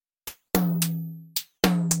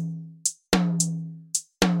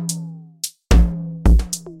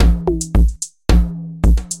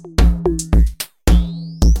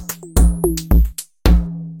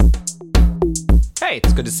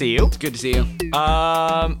to see you. Good to see you.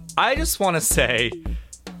 I just want to say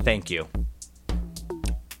thank you.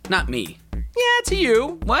 Not me. Yeah, to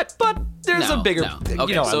you. What? But there's No, a bigger... no. You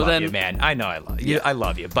Okay, know so I love then- you, man. I know I love you. Yeah. I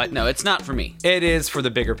love you. But No, it's not for me. it is for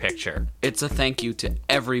the bigger picture. It's a thank you to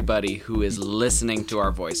everybody who is listening to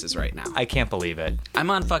our voices right now. I can't believe it.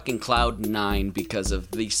 I'm on fucking cloud 9 because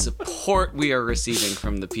of the support we are receiving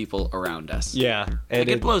from the people around us. Yeah.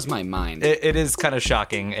 It blows my mind. It is kind of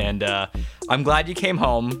shocking, and I'm glad you came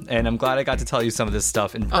home, and I'm glad I got to tell you some of this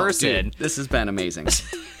stuff in person. Dude, this has been amazing.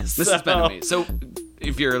 This has been amazing. So,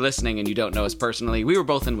 if you're listening and you don't know us personally, we were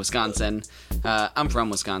both in Wisconsin. I'm from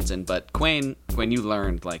Wisconsin, but Quayne, you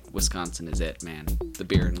learned, like, Wisconsin is it, man. The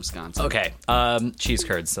beer in Wisconsin. Okay, cheese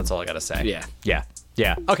curds, that's all I gotta say. Yeah.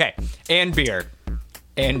 Yeah. Okay, and beer.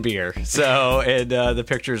 So, and the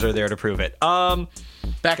pictures are there to prove it.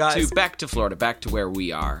 Back to Florida, back to where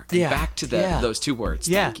we are. And back to those two words.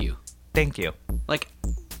 Yeah. Thank you. Thank you. Like,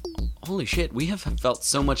 holy shit, we have felt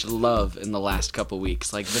so much love in the last couple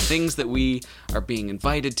weeks. Like, the things that we are being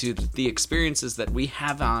invited to, the experiences that we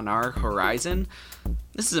have on our horizon,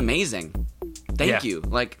 this is amazing. Thank you.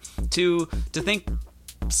 Like, to think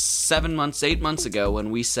 7 months, 8 months ago when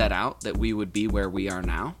we set out that we would be where we are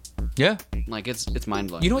now, Yeah. like, it's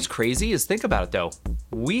mind-blowing. You know what's crazy is, think about it, though.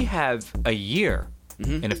 We have a year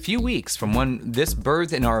and a few weeks from when this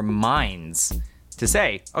birthed in our minds to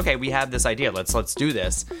say, okay, we have this idea. Let's do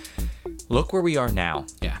this. Look where we are now.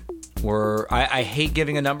 Yeah. I hate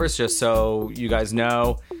giving a numbers, just so you guys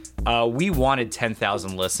know. We wanted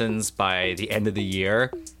 10,000 listens by the end of the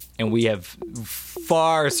year, and we have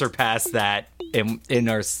far surpassed that in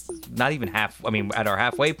our not even half. I mean, at our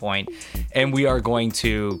halfway point, and we are going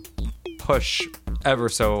to push ever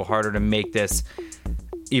so harder to make this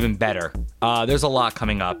even better. There's a lot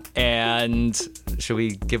coming up, and should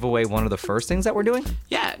we give away one of the first things that we're doing?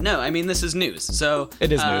 Yeah, no, I mean, this is news. So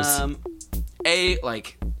It is news.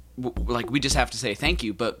 We just have to say thank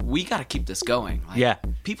you, but we got to keep this going. Like, Yeah.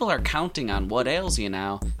 people are counting on What Ails You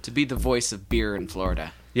Now to be the voice of beer in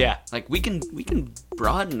Florida. Yeah. Like, we can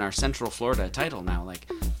broaden our Central Florida title now. Like,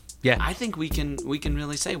 Yeah. I think we can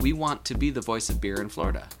really say we want to be the voice of beer in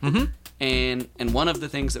Florida. Mm-hmm. And one of the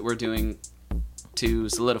things that we're doing to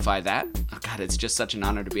solidify that, oh God, it's just such an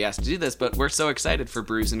honor to be asked to do this, but we're so excited for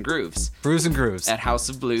Brews and Grooves Brews and Grooves at House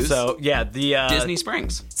of Blues. So yeah, the Disney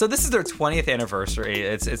Springs. So this is their 20th anniversary.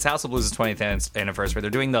 It's House of Blues' 20th anniversary.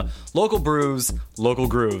 They're doing the local brews, local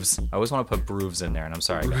grooves. I always want to put grooves in there, and I'm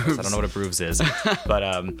sorry, guys. I don't know what a grooves is, but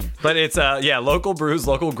it's local brews,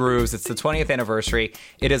 local grooves. It's the 20th anniversary.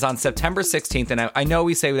 It is on September 16th, and I know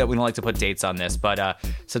we say that we don't like to put dates on this, but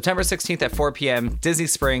September 16th at 4 p.m. Disney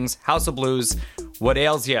Springs, House of Blues. What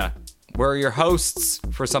ails ya? We're your hosts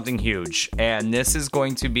for something huge, and this is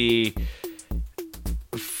going to be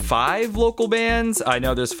 5 local bands. I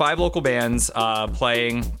know there's 5 local bands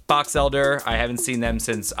playing. Box Elder, I haven't seen them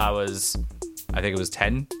since I think it was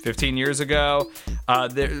 10, 15 years ago.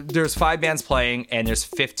 There's 5 bands playing, and there's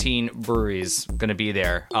 15 breweries going to be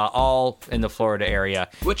there, all in the Florida area.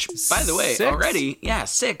 Which, by the way, 6? already,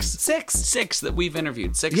 6 that we've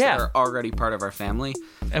interviewed. 6 that are already part of our family.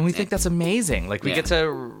 And we think that's amazing. Like, we get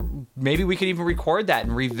to, maybe we could even record that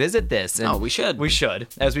and revisit this. And we should. We should,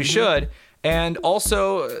 as we should. And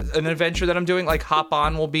also, an adventure that I'm doing, like Hop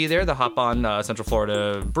On will be there. The Hop On Central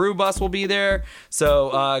Florida Brew Bus will be there.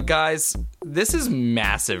 So, guys, this is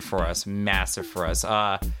massive for us.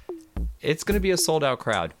 It's going to be a sold-out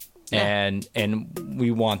crowd. Yeah. And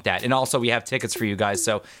we want that. And also, we have tickets for you guys.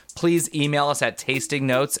 So please email us at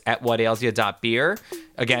tastingnotes@whatailsya.beer.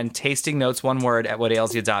 Again, tastingnotes, one word,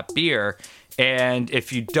 @whatailsya.beer. And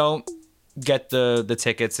if you don't get the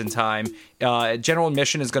tickets in time, general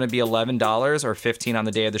admission is going to be $11 or $15 on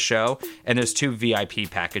the day of the show. And there's 2 VIP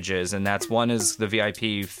packages. And one is the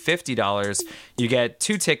VIP $50. You get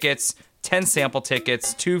 2 tickets, 10 sample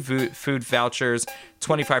tickets, 2 food vouchers,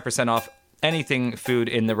 25% off anything food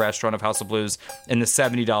in the restaurant of House of Blues, and the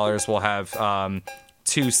 $70 will have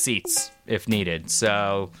 2 seats if needed.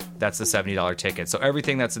 So that's the $70 ticket. So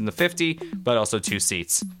everything that's in the $50, but also 2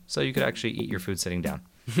 seats. So you could actually eat your food sitting down.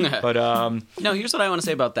 But no, here's what I want to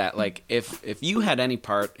say about that. Like, if you had any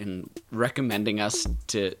part in recommending us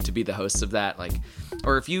to be the hosts of that, like,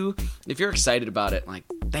 or if you're excited about it, like,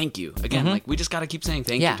 thank you again. Like, we just got to keep saying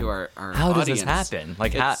thank you to our how audience. does this happen?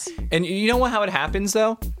 Like, and you know how it happens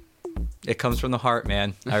though? It comes from the heart,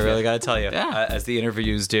 man. I really got to tell you, as the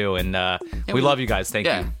interviews do. And we love you guys. Thank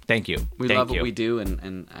you. Thank you. We love what we do.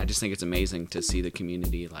 And I just think it's amazing to see the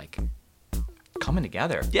community, like, coming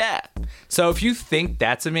together. Yeah. So if you think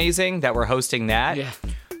that's amazing that we're hosting that,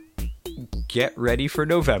 get ready for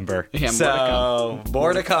November. Yeah,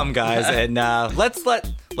 more to come, guys. And let's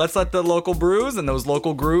let the local brews and those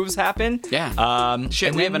local grooves happen. Yeah.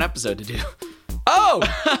 We have an episode to do. Oh,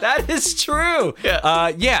 that is true.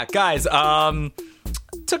 Yeah, guys.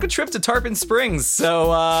 Took a trip to Tarpon Springs,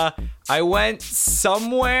 so I went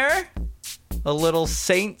somewhere. A little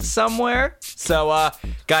saint somewhere. So,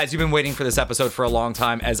 guys, you've been waiting for this episode for a long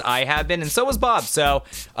time, as I have been, and so was Bob. So,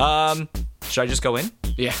 should I just go in?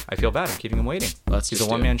 Yeah. I feel bad. I'm keeping him waiting. Let's He's just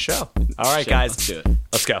a one-man show. All right, Shit, guys. let's do it.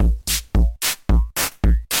 Let's go.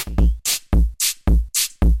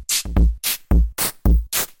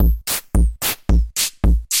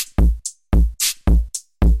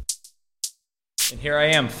 And here I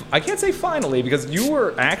am. I can't say finally, because you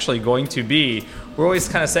were actually going to be, we're always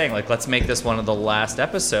kind of saying, like, let's make this one of the last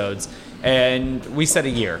episodes. And we said a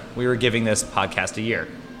year. We were giving this podcast a year.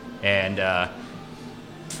 And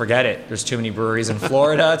forget it. There's too many breweries in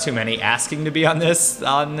Florida, too many asking to be on this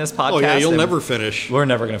podcast. Oh, yeah, you'll never finish. We're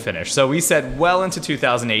never going to finish. So we said well into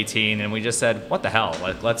 2018, and we just said, what the hell?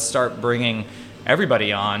 Let's start bringing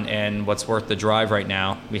everybody on, and what's worth the drive right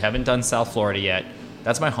now. We haven't done South Florida yet.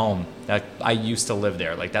 That's my home. That I used to live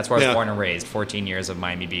there. Like, that's where I was born and raised, 14 years of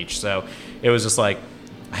Miami Beach. So it was just like,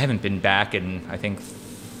 I haven't been back in, I think,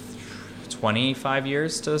 25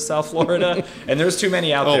 years to South Florida. And there's too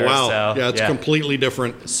many out there. Oh, wow. So, yeah, it's completely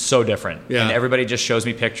different. So different. Yeah. And everybody just shows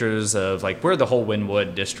me pictures of, like, where the whole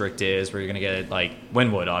Wynwood district is, where you're going to get, like,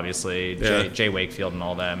 Wynwood, obviously, Yeah. Jay Wakefield and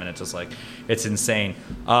all them. And it's just like, it's insane.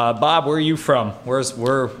 Bob, where are you from? Where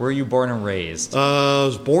are you born and raised? I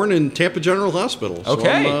was born in Tampa General Hospital. So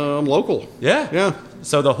Okay. I'm local. Yeah. Yeah.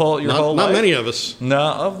 So your whole life? Not many of us.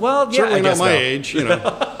 No. Well, yeah, Certainly I not guess my so. age. You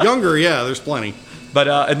know, younger. Yeah, there's plenty. But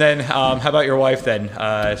and then how about your wife then?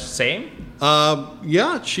 Same?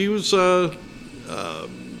 Yeah, she was.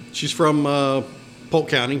 She's from Polk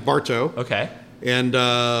County, Bartow. Okay. And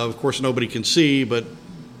of course, nobody can see, but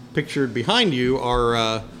pictured behind you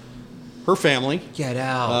are her family. Get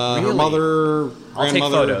out. Her Really? mother, I'll take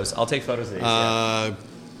grandmother, photos. I'll take photos of these. Yeah.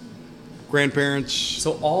 grandparents.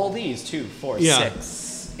 So all these 2, 4, Yeah.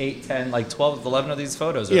 6, 8, 10, like 12, 11 of these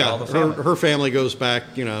photos are all the Her, family. her family goes back,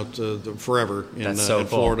 you know, to forever in, That's so in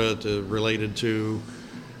cool. Florida, related to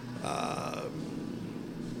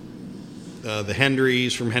the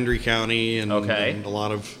Hendrys from Hendry County, and, Okay. and a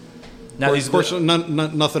lot of. Now Of course,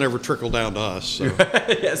 nothing ever trickled down to us. So.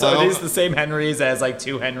 Yeah, so are these the same Henrys as like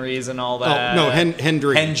 2 Henrys and all that? Oh, no,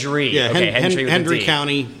 Hendry. Hendry. Yeah, Okay, Hendry with a Hendry D.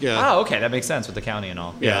 County. Yeah. Oh, okay, that makes sense with the county and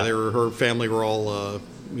all. Yeah, her family were all,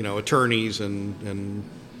 attorneys and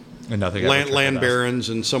nothing ever trickled land us. barons,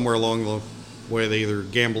 and somewhere along the way they either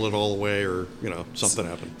gambled it all the way or, something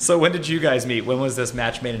happened. So when did you guys meet? When was this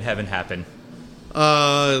match made in heaven happen?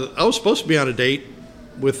 I was supposed to be on a date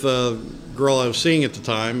with a girl I was seeing at the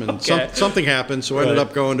time, and Okay. something happened, so I ended Right.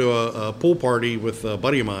 up going to a pool party with a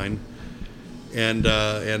buddy of mine, and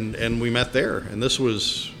we met there. And this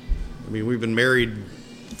was, we've been married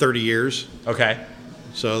 30 years, Okay.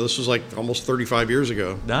 so this was like almost 35 years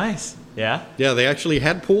ago. Nice. Yeah? Yeah, they actually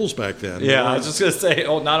had pools back then. Yeah, I was just going to say,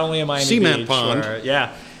 not only am I in Cement Beach, pond.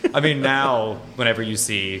 yeah. I mean, now, whenever you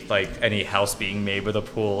see, like, any house being made with a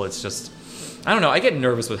pool, it's just, I don't know, I get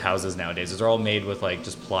nervous with houses nowadays. They're all made with, like,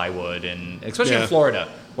 just plywood, and especially in Yeah. Florida,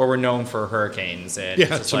 where we're known for hurricanes. And Yeah,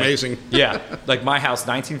 just it's like- amazing. Yeah, like my house,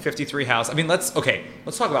 1953 house. I mean, let's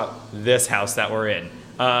talk about this house that we're in.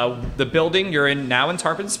 The building you're in now in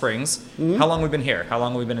Tarpon Springs. Mm-hmm. How long have we been here? How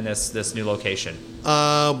long have we been in this new location?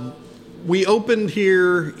 We opened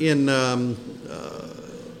here in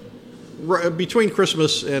between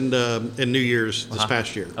Christmas and New Year's this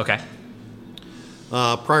past year. Okay.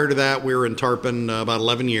 Prior to that, we were in Tarpon about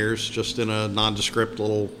 11 years, just in a nondescript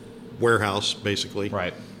little warehouse, basically.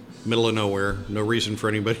 Right. Middle of nowhere. No reason for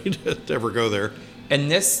anybody to ever go there. And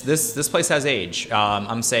this place has age.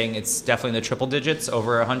 I'm saying it's definitely in the triple digits,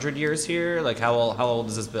 over 100 years here. Like how old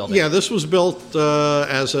is this building? Yeah, this was built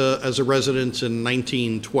as a residence in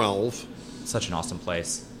 1912. Such an awesome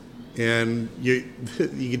place. And you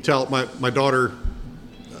can tell my daughter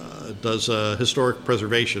does historic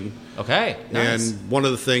preservation. Okay. Nice. And one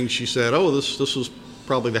of the things she said, oh, this was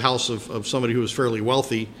probably the house of somebody who was fairly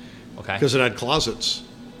wealthy. Okay. Because it had closets.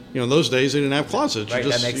 In those days, they didn't have closets. Right,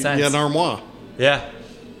 that makes sense. You had an armoire. Yeah.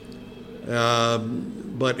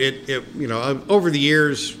 But it over the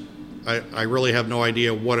years, I really have no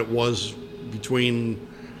idea what it was between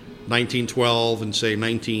 1912 and, say,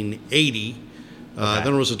 1980. Then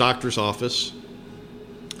it was a doctor's office,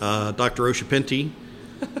 Dr. Oshapinti.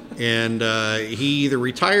 And he either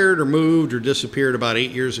retired or moved or disappeared about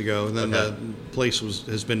 8 years ago. And then the place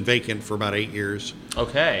has been vacant for about 8 years.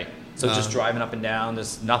 Okay. So just driving up and down,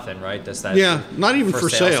 there's nothing, right? That Yeah, not even for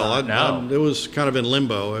sale. No. It was kind of in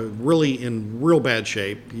limbo, really in real bad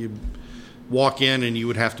shape. You walk in and you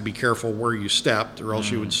would have to be careful where you stepped, or else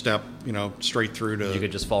you would step, straight through to. You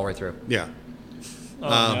could just fall right through. Yeah.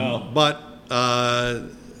 Oh, no. But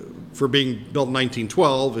for being built in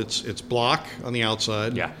 1912, it's block on the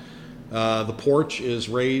outside. Yeah. The porch is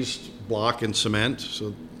raised block and cement,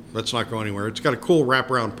 so let's not go anywhere. It's got a cool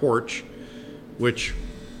wraparound porch, which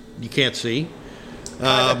you can't see.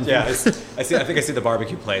 Yeah, I see. I think I see the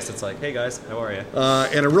barbecue place. It's like, hey guys, how are you?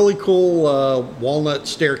 And a really cool walnut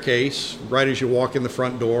staircase right as you walk in the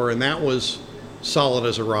front door, and that was solid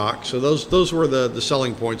as a rock. So those were the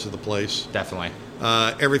selling points of the place. Definitely.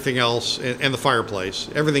 Everything else, and the fireplace,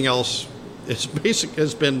 everything else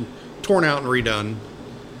has been torn out and redone.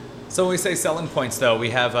 So when we say selling points, though,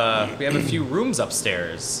 we have a few rooms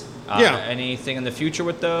upstairs. Yeah. Anything in the future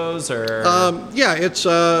with those, or? Yeah, it's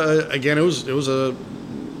again, it was a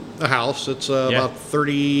house. It's about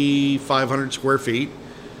 3,500 square feet.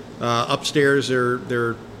 Upstairs, there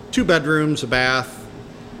are 2 bedrooms, a bath,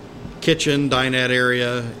 kitchen, dinette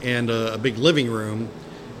area, and a big living room.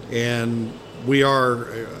 And we are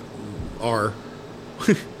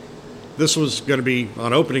this was going to be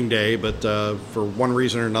on opening day, but for one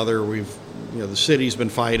reason or another, the city's been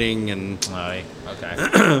fighting, and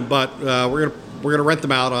Okay. but we're gonna rent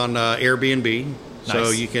them out on Airbnb, so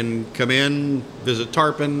Nice. you can come in, visit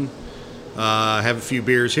Tarpon, have a few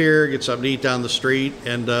beers here, get something to eat down the street,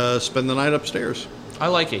 and spend the night upstairs. I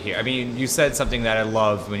like it here. I mean, you said something that I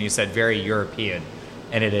loved when you said very European,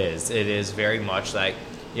 and it is. It is very much like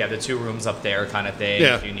you have the 2 rooms up there kind of thing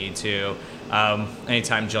Yeah. if you need to.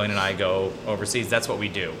 Anytime Jillian and I go overseas, that's what we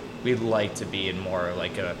do. We like to be in more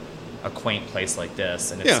like a quaint place like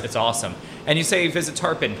this, and it's awesome. And you say visit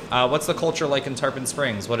Tarpon. What's the culture like in Tarpon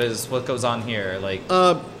Springs? What goes on here? Like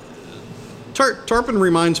Tarpon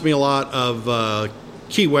reminds me a lot of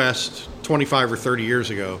Key West 25 or 30 years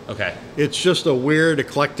ago. okay, It's just a weird,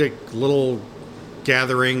 eclectic little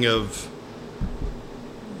gathering of,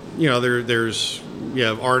 there's you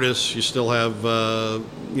have artists, you still have,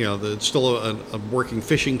 it's still a working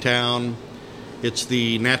fishing town. It's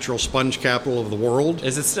the natural sponge capital of the world.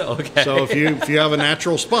 is it still okay? So if you have a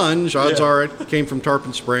natural sponge, odds are it came from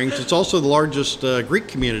Tarpon Springs. It's also the largest Greek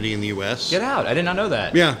community in the U.S. Get out! I did not know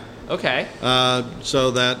that. Yeah. Okay.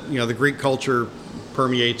 So that the Greek culture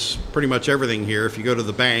permeates pretty much everything here. If you go to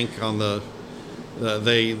the bank on the,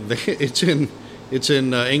 it's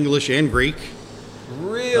in English and Greek.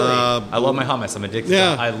 Really? I love my hummus. I'm addicted.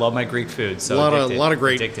 Yeah. I love my Greek food. So a lot of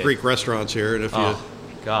great addicted. Greek restaurants here, and if you Oh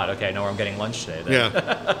God. Okay. I know where I'm getting lunch today. Then.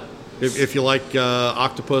 yeah, if you like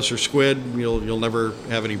octopus or squid, you'll never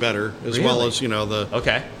have any better. As well Really? as the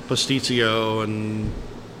Okay. pasticcio and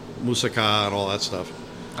moussaka and all that stuff.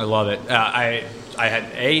 I love it. I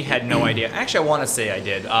had no idea. Actually, I want to say I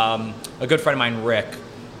did. A good friend of mine, Rick,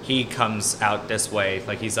 he comes out this way.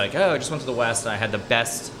 Like he's like, oh, I just went to the West and I had the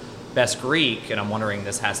best Greek, and I'm wondering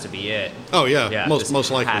this has to be it. Oh yeah, Yeah, most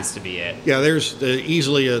this likely has to be it. Yeah, there's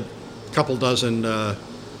easily a couple dozen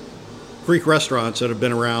Greek restaurants that have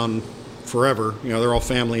been around forever. They're all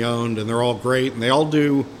family owned and they're all great, and they all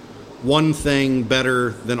do one thing better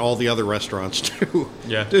than all the other restaurants do.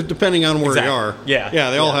 Yeah. Depending on where Exactly. they are. Yeah. Yeah,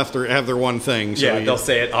 they all Yeah. have to have their one thing. So They'll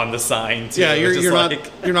say it on the sign too. yeah, It's just you're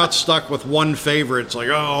like, you're not stuck with one favorite. It's like,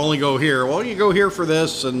 oh, I'll only go here. Well, you go here for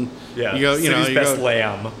this, and yeah, you go, city's you best go.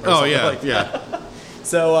 lamb. Or Oh something yeah, like that. yeah.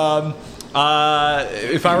 So,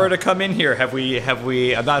 if I were to come in here, have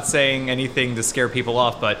we? I'm not saying anything to scare people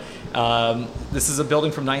off, but this is a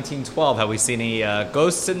building from 1912. Have we seen any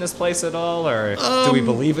ghosts in this place at all, or do we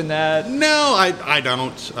believe in that? No, I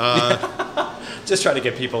don't. Just try to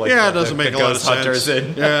get people like Yeah, the, it doesn't the make a lot of ghost hunters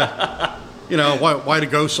sense. in. Yeah. Why do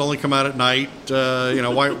ghosts only come out at night?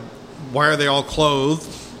 Why are they all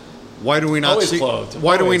clothed? Why do we not Always see? clothed.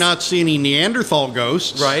 Why do we Always. not see any Neanderthal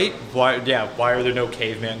ghosts? Right? Why? Yeah. Why are there no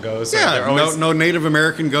caveman ghosts? Yeah. They're always, no Native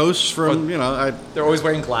American ghosts from They're always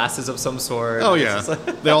wearing glasses of some sort. Oh It's yeah. just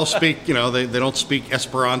like- They all speak. They don't speak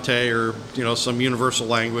Esperanto or some universal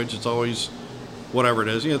language. It's always whatever it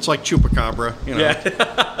is. It's like chupacabra.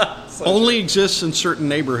 yeah. Only exists in certain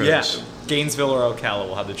neighborhoods. Yeah, Gainesville or Ocala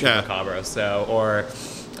will have the Yeah. chupacabra.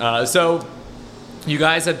 So you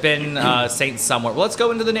guys have been Saint somewhere. Well, let's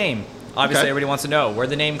go into the name. Obviously, Okay. everybody wants to know where'd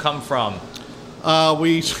the name come from.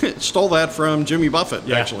 We stole that from Jimmy Buffett,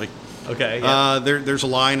 Yeah. actually. Okay. Yeah. There's a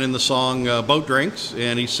line in the song Boat Drinks,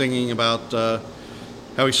 and he's singing about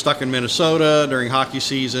how he's stuck in Minnesota during hockey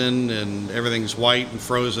season, and everything's white and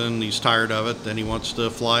frozen. He's tired of it, and he wants to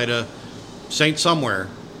fly to Saint somewhere.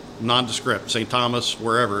 nondescript, St. Thomas,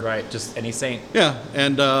 wherever. Right, just any saint. Yeah,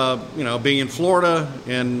 and being in Florida,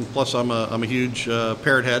 and plus I'm a huge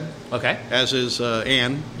Parrot head, Okay. as is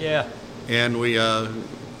Ann, Yeah. and we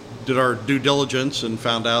did our due diligence and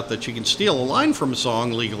found out that you can steal a line from a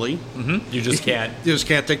song legally. You just can't. You just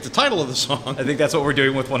can't take the title of the song. I think that's what we're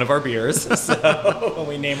doing with one of our beers. So when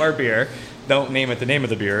we name our beer, don't name it the name of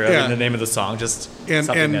the beer, Yeah. the name of the song, just And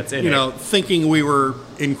something that's in it. thinking we were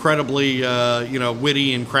incredibly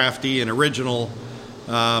witty and crafty and original.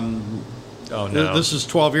 Oh no. This is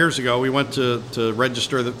 12 years ago. We went to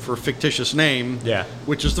register for fictitious name. Yeah.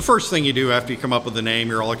 Which is the first thing you do after you come up with a name.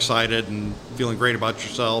 You're all excited and feeling great about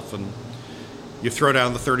yourself, and you throw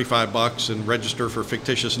down the $35 and register for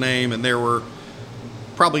fictitious name. And there were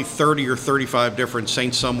probably 30 or 35 different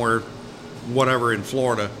Saint Somewhere, whatever, in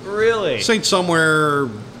Florida. Really? Saint Somewhere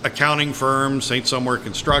accounting firm, Saint Somewhere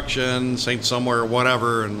construction, Saint Somewhere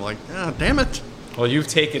whatever, and like, damn it. Well, you've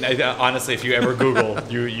taken, honestly, if you ever Google,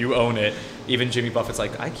 you own it. Even Jimmy Buffett's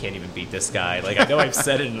like, I can't even beat this guy. Like, I know I've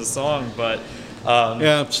said it in a song, but...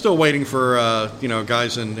 Yeah, still waiting for,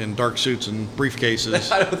 guys in dark suits and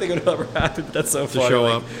briefcases. I don't think it'll ever happen, but that's so funny. show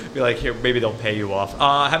Like, up. Be like, here, maybe they'll pay you off.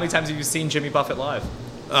 How many times have you seen Jimmy Buffett live?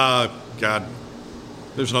 God,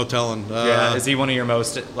 there's no telling. Yeah, is he one of your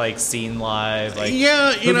most, seen live? Like,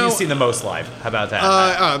 Yeah, who have you seen the most live? How about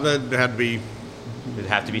that? That had to be, It'd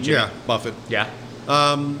have to be Jimmy. Buffett. Yeah.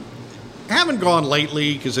 Haven't gone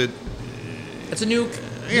lately because It's a new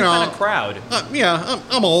know, kind of crowd.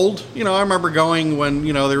 I'm old. I remember going when,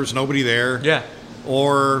 there was nobody there. Yeah.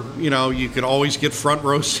 Or, you could always get front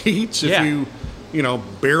row seats if Yeah. you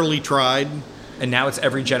barely tried. And now it's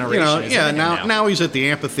every generation. Now he's at the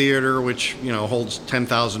amphitheater, which, holds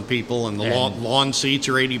 10,000 people, and the And- lawn seats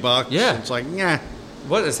are $80. Yeah. It's like, yeah.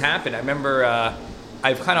 What has happened? I remember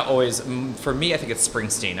I've kind of always, for me, I think it's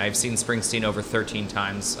Springsteen. I've seen Springsteen over 13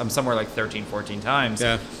 times. I'm somewhere like 13, 14 times.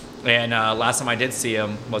 Yeah. And last time I did see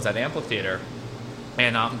him was at Amphitheater.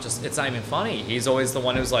 And it's not even funny. He's always the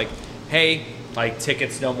one who's like, hey,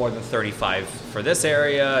 tickets no more than 35 for this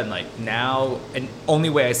area. And now, and only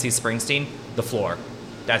way I see Springsteen, the floor.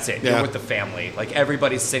 That's it. Yeah. You're with the family.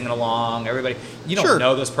 Everybody's singing along. You don't Sure.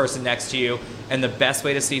 know this person next to you. And the best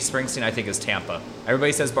way to see Springsteen, I think, is Tampa.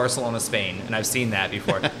 Everybody says Barcelona, Spain, and I've seen that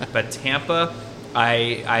before. But Tampa,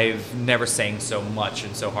 I've never sang so much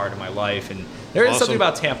and so hard in my life. And there is Awesome. something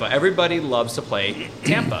about Tampa. Everybody loves to play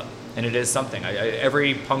Tampa. And it is something.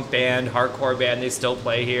 Every punk band, hardcore band, they still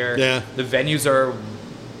play here. Yeah. The venues are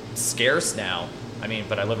scarce now.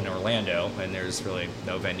 But I live in Orlando, and there's really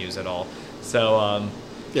no venues at all. So,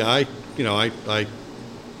 Yeah, I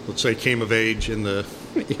let's say came of age in the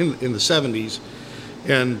in the 70s,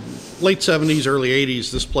 and late 70s, early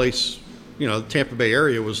 80s. This place, the Tampa Bay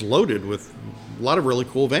area was loaded with a lot of really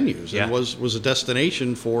cool venues, Yeah. and was a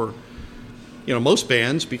destination for most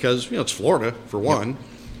bands because it's Florida for one,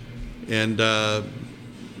 and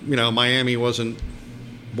Miami wasn't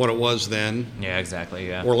what it was then. yeah, exactly,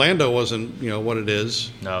 yeah. Orlando wasn't what it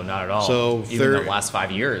is. No, not at all. So even they're- the last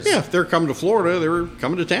 5 years. Yeah, if they're coming to Florida, they were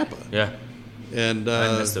coming to Tampa, Yeah. and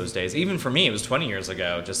I miss those days. Even for me, it was 20 years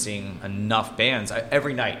ago, just seeing enough bands.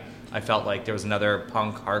 Every night, I felt like there was another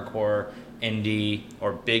punk, hardcore, indie,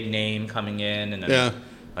 or big name coming in. And then,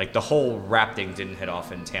 Yeah. the whole rap thing didn't hit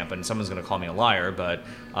off in Tampa. And someone's going to call me a liar, but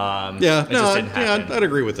it yeah, just didn't happen. I'd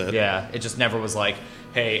agree with that. Yeah, it just never was like,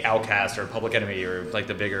 hey, Outkast or Public Enemy or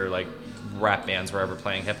the bigger rap bands were ever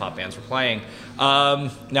playing, hip hop bands were playing.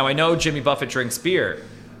 Now I know Jimmy Buffett drinks beer.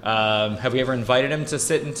 Have we ever invited him to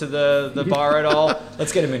sit into the bar at all?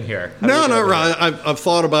 Let's get him in here. How do No, we get no, over right. here? I've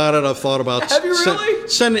thought about it. I've thought about Have you really?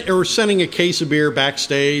 sending a case of beer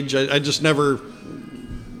backstage. I just never.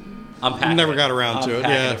 I'm packing never it. got around to I'm it,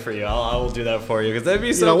 packing yeah. it for you. I will do that for you because that'd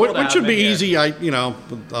be so cool to Which have should him be in here. easy.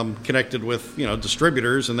 I'm connected with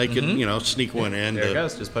distributors, and they can sneak one in. There it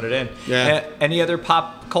goes. Just put it in. Yeah. Any other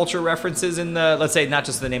pop culture references in the? Let's say not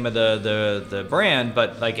just the name of the brand,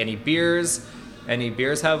 but any beers. Any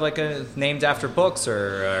beers have a named after books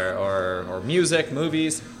or music,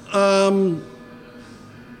 movies?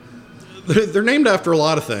 They're named after a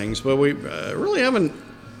lot of things, but we really haven't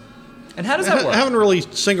And how does that work? haven't really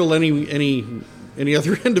singled any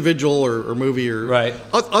other individual or movie or Right.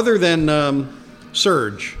 other than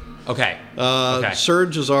Surge. Okay. Okay.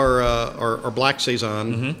 Surge is our black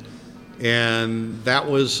saison, Mm-hmm. and that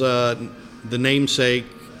was the namesake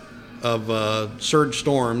of Surge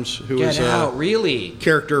Storms, who Get is out, a really?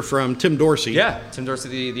 character from Tim Dorsey. Yeah, Tim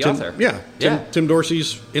Dorsey, the Tim, author. yeah, Yeah. Tim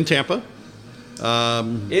Dorsey's in Tampa.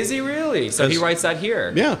 Is he really? So he writes that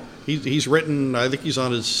here. Yeah, he's written. I think he's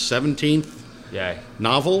on his 17th Yeah.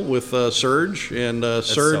 novel with Surge, and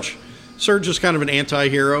Surge Surge is kind of an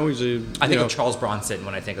anti-hero. He's a I think you know, of Charles Bronson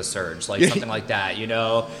when I think of Surge, like Yeah. something like that, you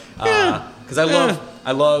know? Yeah. Because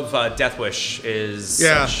I love Death Wish is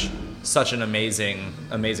Yeah. such an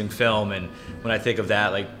amazing film, and when I think of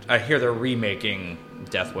that, like I hear they're remaking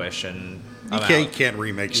Death Wish, and you can't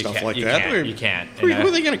remake stuff can't- like you that. can't, you can't. Who And,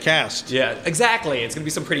 are they going to cast? Yeah, exactly. It's gonna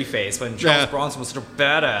be some pretty face when Charles Yeah. Bronson was such a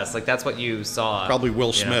badass. Like that's what you saw. Probably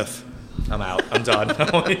Will you know? Smith. I'm out. I'm done. I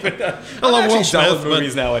love I'm Will actually done Smith, with but-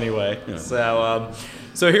 movies now anyway.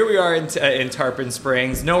 So here we are in Tarpon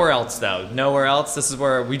Springs. Nowhere else though. Nowhere else. This is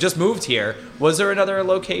where we just moved here. Was there another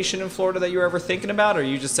location in Florida that you were ever thinking about, or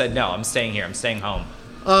you just said no? I'm staying here. I'm staying home.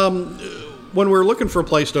 When we were looking for a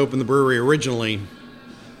place to open the brewery originally,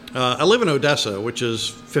 I live in Odessa, which is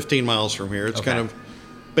 15 miles from here. It's Okay. kind of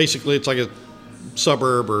basically it's like a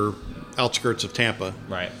suburb or outskirts of Tampa.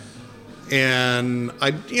 Right. And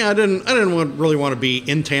I didn't really want to be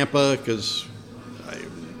in Tampa because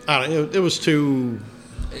it was too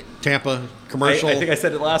Tampa commercial. I think I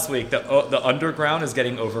said it last week. The underground is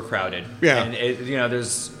getting overcrowded. Yeah. And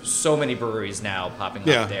there's so many breweries now popping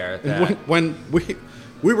yeah. up there. And That, when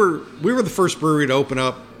we were the first brewery to open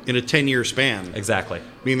up in a 10-year span. exactly.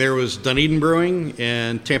 I mean, there was Dunedin Brewing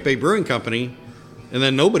and Tampa Bay Brewing Company, and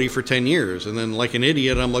then nobody for 10 years. And then, like an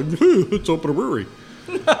idiot, I'm like, let's open a brewery.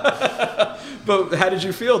 But how did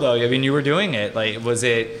you feel though? I mean, you were doing it. Like, was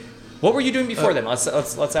it? What were you doing before then? Let's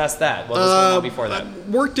ask that. What was going on before that? I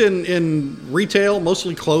worked in retail,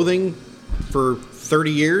 mostly clothing, for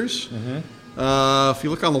 30 years. Mm-hmm. If you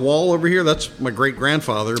look on the wall over here, that's my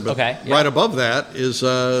great-grandfather. But Okay, yeah. right above that is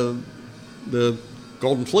the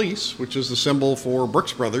Golden Fleece, which is the symbol for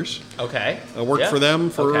Brooks Brothers. Okay. I worked Yeah. for them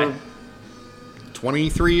for Okay.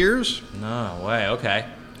 23 years. No way. Okay.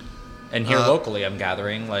 And here locally, I'm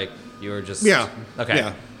gathering like you were just Yeah. Okay.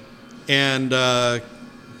 Yeah. And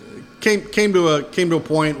came to a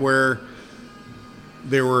point where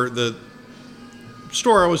the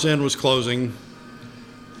store I was in was closing,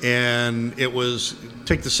 and it was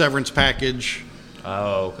take the severance package,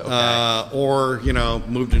 Oh. Okay. or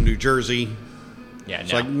move to New Jersey. yeah.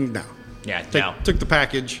 It's No. like no. yeah. No. Took the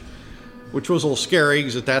package, which was a little scary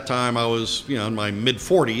because at that time I was in my mid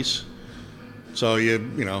 40s. So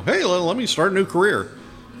hey, let me start a new career.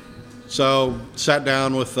 So sat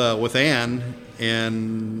down with Ann,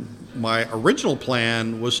 and my original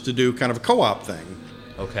plan was to do kind of a co-op thing.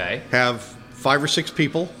 Okay. Have 5 or 6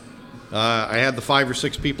 people. I had the 5 or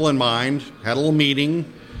 6 people in mind. Had a little meeting.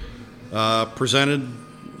 Presented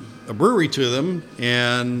a brewery to them,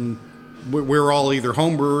 and we were all either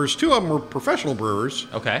home brewers. 2 of them were professional brewers.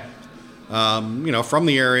 Okay. From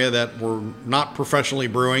the area that were not professionally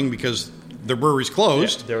brewing because their breweries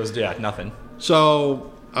closed. There was nothing.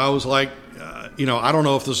 So I was like, I don't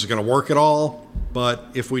know if this is going to work at all, but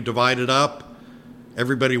if we divide it up,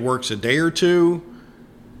 everybody works a day or 2,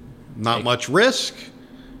 not much risk.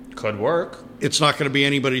 Could work. It's not going to be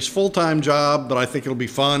anybody's full-time job, but I think it'll be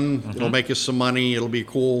fun. It'll make us some money. It'll be a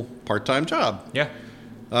cool part-time job. Yeah.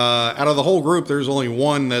 Out of the whole group, there's only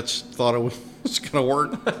one that's thought it was going to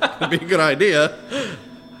work. It'd be a good idea.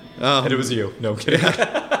 And it was you. No I'm kidding.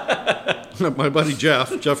 My buddy Jeff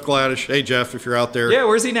Gladish. Hey, Jeff, if you're out there. Yeah.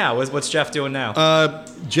 Where's he now? What's Jeff doing now?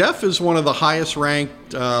 Jeff is one of the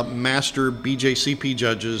highest-ranked master BJCP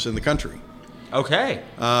judges in the country. Okay.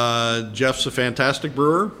 Jeff's a fantastic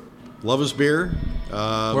brewer. Love his beer.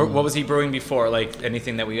 What was he brewing before? Like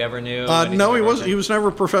anything that we ever knew? No, he wasn't. He was never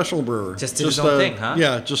a professional brewer. Just did his own thing, huh?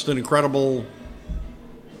 Yeah, just an incredible,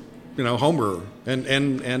 home brewer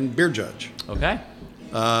and beer judge. Okay.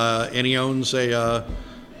 And he owns a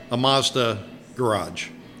Mazda garage.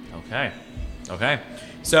 Okay.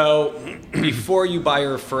 So, before you buy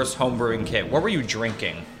your first homebrewing kit, what were you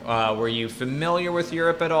drinking? Were you familiar with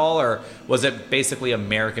Europe at all, or was it basically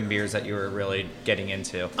American beers that you were really getting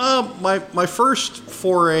into? My first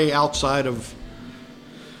foray outside of.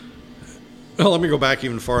 Well, let me go back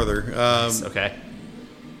even farther. Okay.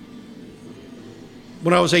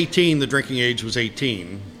 When I was 18, the drinking age was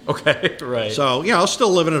 18. Okay, right. So, I was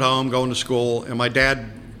still living at home, going to school, and my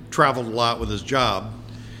dad traveled a lot with his job.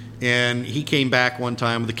 And he came back one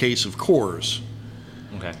time with a case of Coors.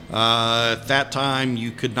 Okay. At that time,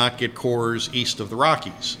 you could not get Coors east of the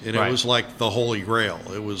Rockies. And Right. it was like the holy grail.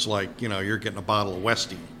 It was like, you're getting a bottle of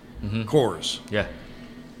Westy, Coors. Yeah.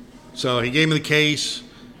 So he gave me the case.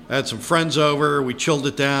 I had some friends over. We chilled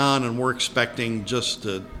it down, and we're expecting just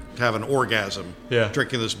to have an orgasm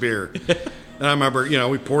drinking this beer. And I remember,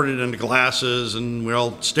 we poured it into glasses, and we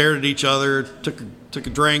all stared at each other, took a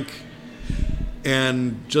drink.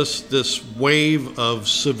 And just this wave of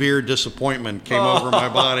severe disappointment came over my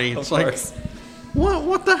body. It's like,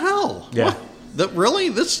 what the hell? Yeah. Really?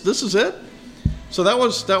 This is it? So that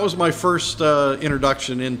was my first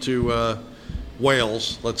introduction into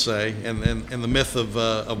whales, let's say, and the myth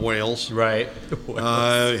of whales. Right.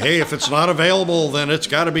 Hey, if it's not available, then it's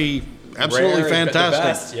got to be absolutely Rare, but the fantastic.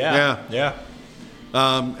 best. Yeah.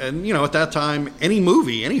 And at that time,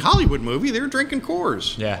 any Hollywood movie, they were drinking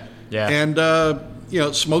Coors. Yeah.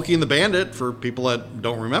 And Smokey and the Bandit, for people that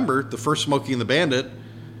don't remember, the first Smokey and the Bandit,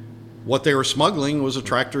 what they were smuggling was a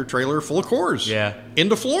tractor trailer full of Coors. Yeah.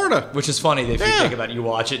 Into Florida. Which is funny if you think about it. You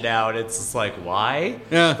watch it now, and it's just like, why?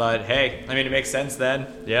 Yeah. But hey, I mean, it makes sense then.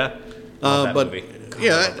 Yeah. Love that movie. God,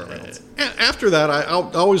 I love Burt Reynolds. After that, I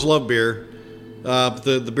always loved beer.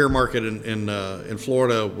 The beer market in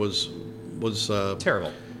Florida was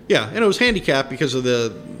Terrible. Yeah, and it was handicapped because of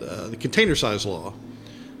the container size law.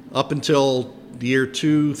 Up until the year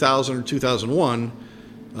 2000 or 2001,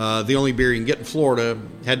 the only beer you can get in Florida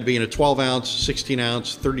had to be in a 12-ounce,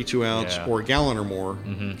 16-ounce, 32-ounce, or a gallon or more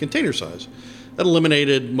container size. That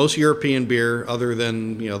eliminated most European beer, other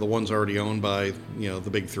than the ones already owned by the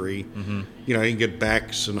big three. You can get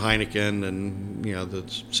Beck's and Heineken, and the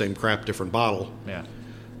same crap, different bottle. Yeah.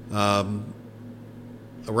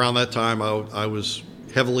 Around that time, I was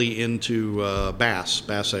heavily into Bass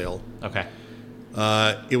Ale. Okay.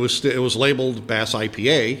 It was labeled Bass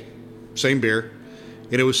IPA, same beer,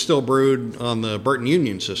 and it was still brewed on the Burton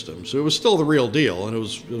Union system, so it was still the real deal, and it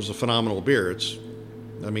was a phenomenal beer.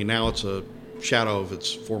 Now it's a shadow of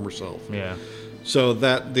its former self. Yeah. So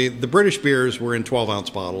that the British beers were in 12-ounce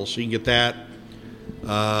bottles, so you can get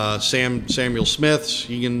that. Samuel Smith's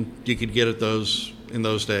you could get at those in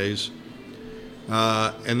those days,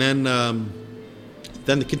 and then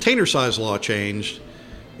the container size law changed.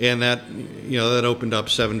 And that opened up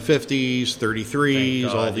 750s, 33s,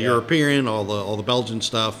 all the European, all the Belgian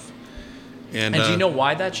stuff. And do you know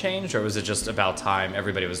why that changed, or was it just about time?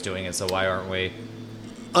 Everybody was doing it, so why aren't we?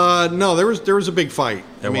 No, there was a big fight.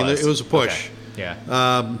 It was a push. Okay.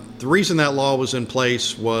 Yeah. The reason that law was in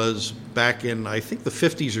place was back in, I think, the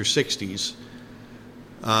 50s or 60s.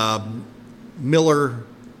 Miller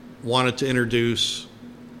wanted to introduce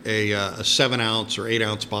a 7-ounce or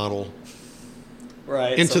 8-ounce bottle.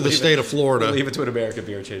 Right, into the state of Florida. Leave it to an American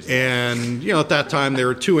beer chaser. And, at that time, there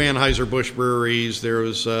were 2 Anheuser-Busch breweries. There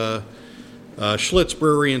was Schlitz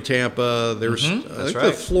Brewery in Tampa. There was, the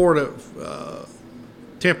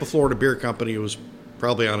Tampa, Florida Beer Company was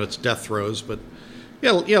probably on its death throes. But,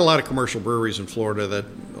 you had a lot of commercial breweries in Florida that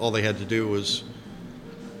all they had to do was,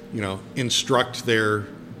 instruct their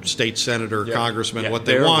state senator, congressman, what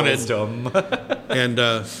they wanted. Wisdom. And,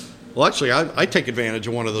 actually, I take advantage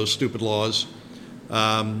of one of those stupid laws.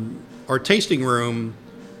 Our tasting room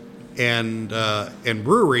and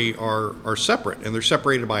brewery are separate, and they're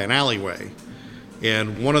separated by an alleyway.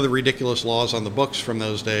 And one of the ridiculous laws on the books from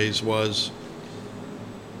those days was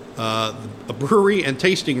a brewery and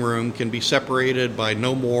tasting room can be separated by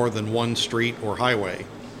no more than one street or highway.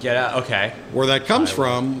 Yeah. Okay. Where that comes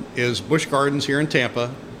from is Busch Gardens here in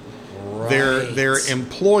Tampa. Right. Their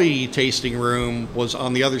employee tasting room was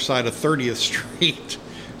on the other side of 30th Street.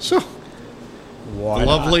 So. Why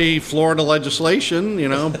Lovely not? Florida legislation,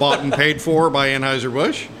 bought and paid for by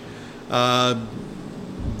Anheuser-Busch.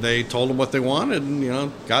 They told them what they wanted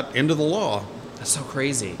and, got into the law. That's so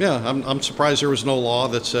crazy. Yeah, I'm surprised there was no law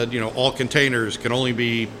that said, all containers can only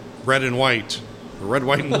be red and white, or red,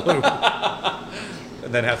 white, and blue.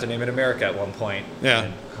 And then have to name it America at one point. Yeah.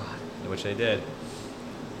 And, which they did.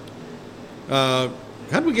 How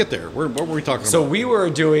did we get there? What were we talking about? So we were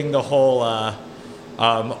doing the whole...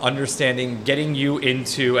 understanding, getting you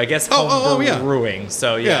into, I guess, home brewing.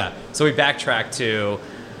 So so we backtracked to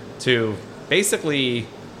basically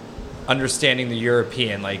understanding the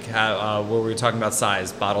European, like how where we were talking about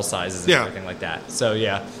size, bottle sizes, and everything like that. So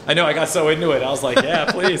I know I got so into it. I was like,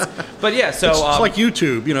 please. But so it's like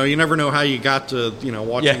YouTube. You never know how you got to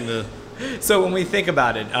watching the. So when we think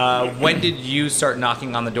about it, when did you start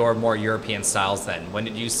knocking on the door of more European styles? Then when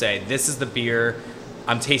did you say this is the beer?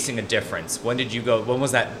 I'm tasting a difference. When did you go? When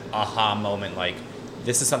was that aha moment? Like,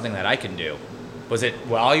 this is something that I can do. Was it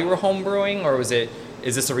while you were home brewing, or is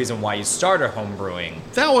this a reason why you started home brewing?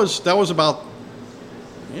 That was about.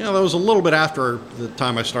 That was a little bit after the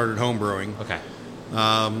time I started home brewing. Okay.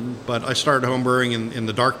 But I started home brewing in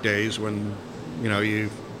the dark days when, you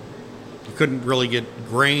couldn't really get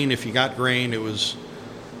grain. If you got grain, it was,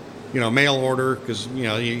 mail order because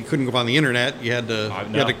you couldn't go on the internet. You had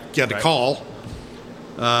to call.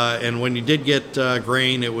 And when you did get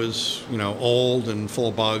grain, it was old and full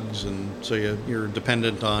of bugs, and so you're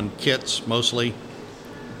dependent on kits mostly.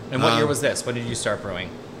 And what year was this? When did you start brewing?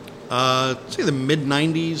 Say the mid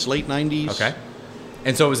 '90s, late '90s. Okay.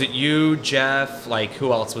 And so was it you, Jeff? Like,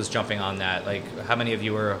 who else was jumping on that? Like, how many of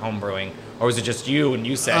you were homebrewing? Or was it just you and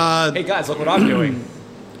you said, hey, guys, look what I'm doing?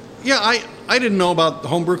 Yeah, I didn't know about the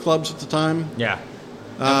homebrew clubs at the time. Yeah.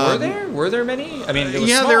 And were there many? I mean, it was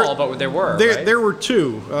yeah, small, but there were, right? There were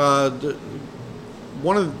two.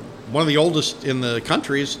 One of the oldest in the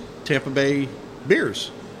country is Tampa Bay Beers.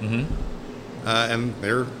 Mm-hmm. And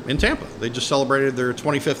they're in Tampa. They just celebrated their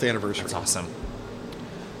 25th anniversary. That's awesome.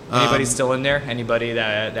 Anybody still in there? Anybody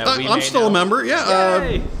that we I'm may still know? a member, yeah.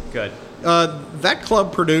 Yay! Good. That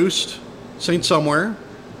club produced St. Somewhere,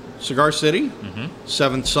 Cigar City,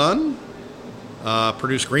 Seventh Son,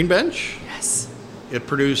 produced Green Bench. Yes. It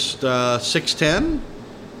produced 610.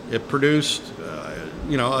 It produced,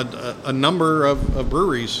 a number of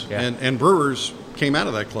breweries, Yeah. and brewers came out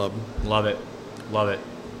of that club. Love it. Love it.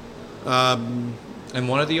 And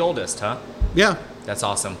one of the oldest, huh? Yeah, That's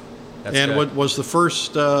awesome. That's and good. was the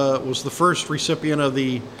first recipient of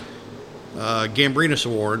the Gambrinus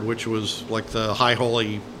Award, which was like the High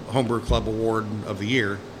Holy Homebrew Club Award of the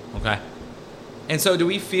year. Okay. And so do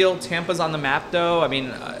we feel Tampa's on the map, though? I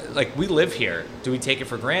mean, like, we live here. Do we take it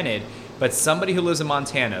for granted? But somebody who lives in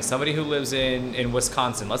Montana, somebody who lives in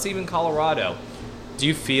Wisconsin, let's say even Colorado, do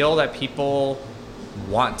you feel that people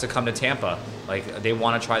want to come to Tampa? Like, they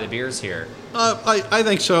want to try the beers here? I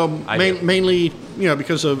think so. I do. Mainly,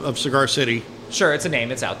 because of Cigar City. Sure, it's a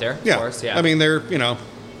name. It's out there, of course. Yeah. I mean, they're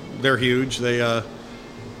huge.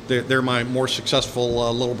 They're my more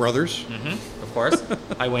successful little brothers. Of course.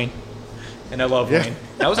 Hi, Wayne. And I love Yeah. Wayne.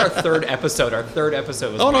 That was our third episode. Our third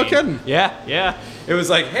episode was Oh, no Wayne. kidding. Yeah. It was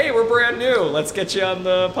like, hey, we're brand new. Let's get you on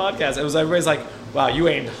the podcast. It was everybody's like, wow, you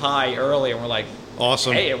aimed high early. And we're like,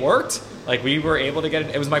 Awesome. hey, it worked. Like, we were able to get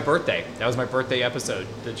it. It was my birthday. That was my birthday episode,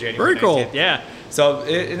 the January Very cool. 19th. Yeah. So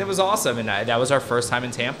it was awesome. And that was our first time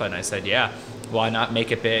in Tampa. And I said, yeah, why not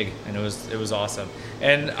make it big? And it was awesome.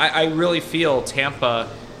 And I really feel Tampa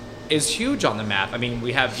is huge on the map. I mean,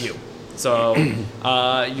 we have you. So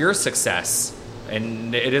your success,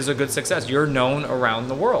 and it is a good success. You're known around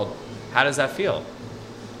the world. How does that feel?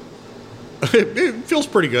 It feels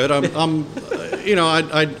pretty good.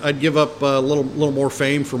 I'd give up a little more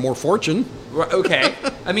fame for more fortune. Okay.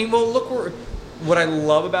 I mean, well, look, what I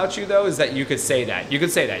love about you, though, is that you could say that. You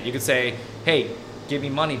could say that. You could say, hey, give me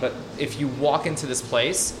money. But if you walk into this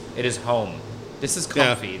place, it is home. This is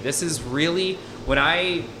comfy. Yeah. This is really, when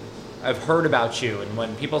I've heard about you, and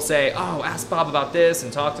when people say, oh, ask Bob about this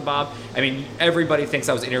and talk to Bob, I mean, everybody thinks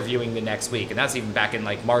I was interviewing the next week, and that's even back in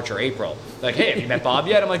like March or April. Like, hey, have you met Bob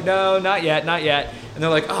yet? I'm like, no, not yet. And they're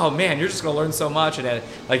like, oh man, you're just gonna learn so much, and then,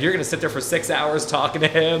 like, you're gonna sit there for 6 hours talking to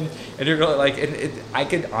him, and you're gonna I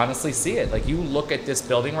could honestly see it. Like, you look at this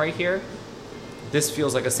building right here, this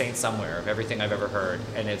feels like a Saint Somewhere of everything I've ever heard,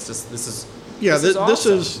 and it's just this is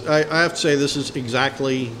awesome. I have to say, this is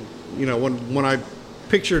exactly, when I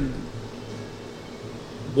pictured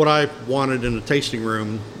what I wanted in a tasting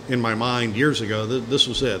room in my mind years ago, this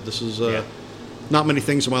was it. This is not many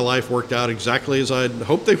things in my life worked out exactly as I'd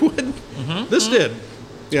hoped they would. This did.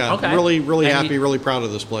 Yeah, Okay. really happy, really proud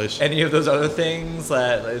of this place. Any of those other things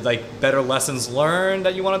that, like, better lessons learned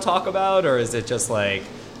that you want to talk about, or is it just like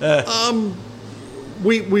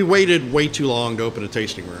We waited way too long to open a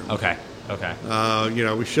tasting room. okay.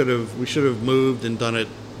 We should have moved and done it,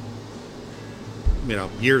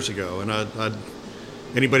 years ago. And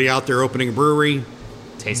anybody out there opening a brewery,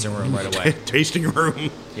 Tasting room right away. tasting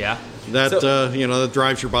room, Yeah. that So- that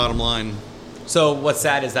drives your bottom line. So what's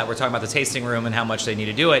sad is that we're talking about the tasting room and how much they need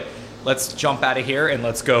to do it. Let's jump out of here and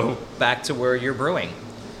let's go back to where you're brewing.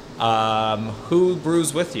 Who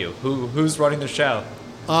brews with you? Who's running the show?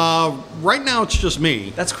 Right now, it's just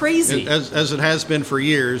me. That's crazy. As it has been for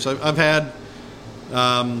years. I've had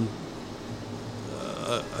a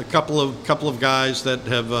couple of guys that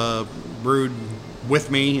have brewed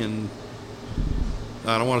with me, and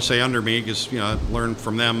I don't want to say under me because I've learned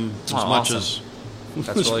from them as much awesome. as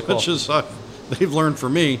That's really much cool. as they've learned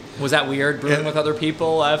from me. Was that weird brewing with other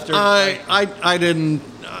people after? I didn't.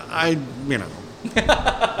 I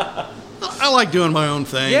like doing my own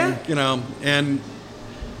thing. Yeah. And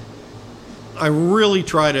I really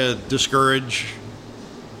try to discourage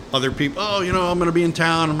other people. Oh, I'm going to be in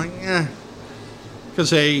town. I'm like,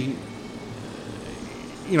 because 8-hour,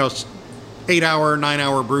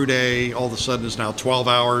 9-hour brew day all of a sudden is now 12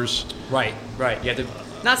 hours. Right. You have to,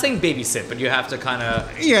 not saying babysit, but you have to kind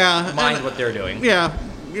of mind what they're doing. Yeah,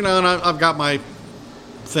 and I've got my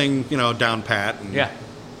thing, down pat, and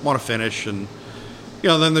want to finish, and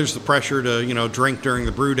then there's the pressure to drink during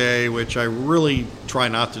the brew day, which I really try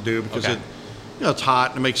not to do because it's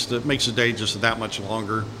hot and it makes the day just that much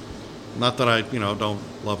longer. Not that I don't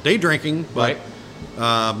love day drinking, but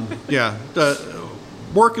Yeah,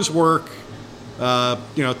 work is work.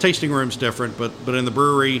 Tasting room's different, but in the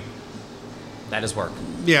brewery, That is work.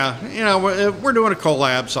 yeah, if we're doing a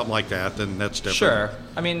collab, something like that, then that's different. Sure.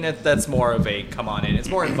 I mean, that's more of a come on in. It's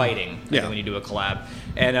more inviting I think, Yeah. when you do a collab.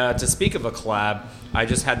 And to speak of a collab, I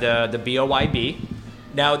just had the BOYB.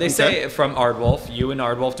 Now, they say from Ardwolf, you and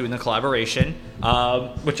Ardwolf doing the collaboration,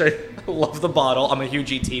 which I love the bottle. I'm a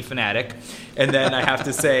huge ET fanatic. And then I have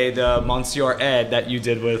to say the Monsieur Ed that you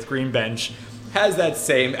did with Green Bench has that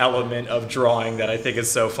same element of drawing that I think is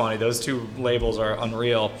so funny. Those two labels are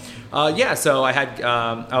unreal. So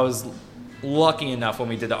I was lucky enough when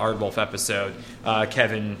we did the Ardwolf episode,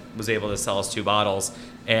 Kevin was able to sell us 2 bottles.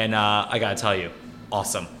 And I got to tell you,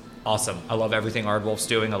 awesome. I love everything Ardwolf's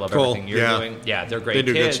doing. I love Cool. everything you're doing. Yeah, they're great They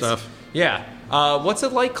do kids. good stuff. Yeah. What's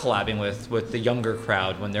it like collabing with the younger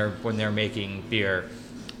crowd when they're making beer?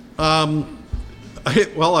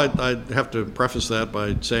 I'd have to preface that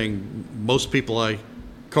by saying most people I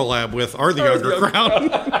collab with are the younger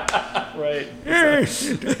crowd. Right. Hey,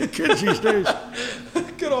 kids these days.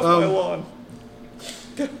 Get off my lawn.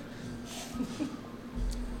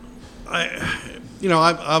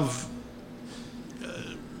 I've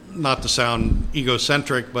not to sound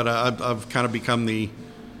egocentric, but I've kind of become the,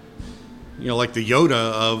 like the Yoda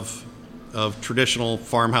of traditional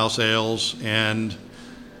farmhouse ales and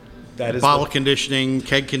That is bottle conditioning,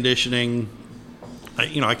 keg conditioning.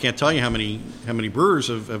 I can't tell you how many brewers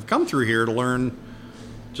have come through here to learn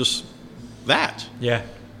just that. Yeah.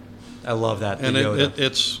 I love that. And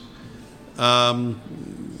it's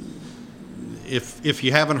if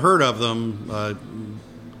you haven't heard of them,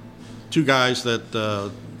 2 guys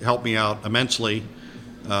that helped me out immensely.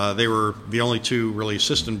 They were the only 2 really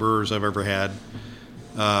assistant brewers I've ever had.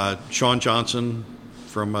 Sean Johnson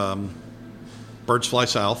from Birds Fly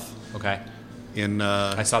South Okay. in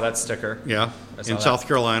I saw that sticker. yeah I saw in that. South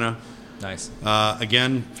Carolina. Nice.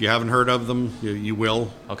 Again, if you haven't heard of them, you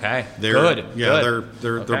will. Okay. They're Good. yeah Good.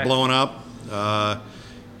 they're Okay. blowing up.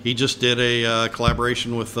 He just did a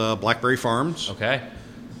collaboration with Blackberry Farms. Okay.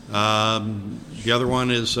 The other one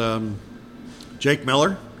is Jake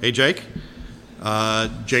Miller. Hey, Jake.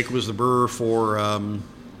 Jake was the brewer for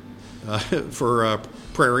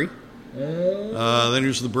Prairie. Then he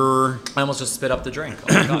was the brewer. I almost just spit up the drink.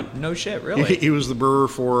 Oh my god. No shit. Really. He was the brewer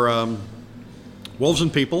for Wolves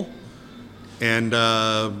and People, and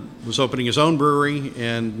was opening his own brewery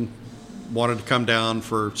and wanted to come down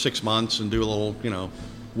for 6 months and do a little,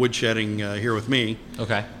 woodshedding here with me.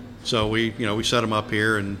 Okay. So we set him up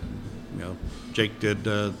here, and Jake did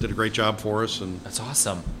a great job for us, and That's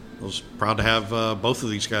awesome. I was proud to have both of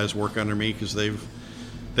these guys work under me because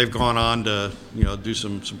they've gone on to do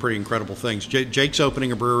some pretty incredible things. Jake's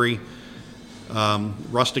opening a brewery,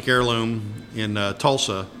 Rustic Heirloom in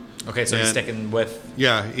Tulsa. Okay, so he's And- sticking with.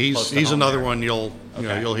 Yeah, Close to he's home another there. one you'll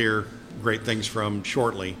Okay. you'll hear great things from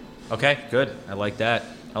shortly. Okay, good. I like that.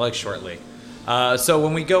 I like shortly. So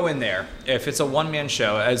when we go in there, if it's a one-man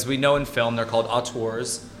show, as we know in film, they're called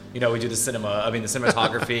auteurs. We do the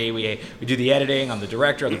cinematography, we do the editing, I'm the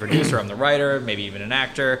director, I'm the producer, I'm the writer, maybe even an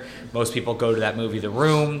actor. Most people go to that movie The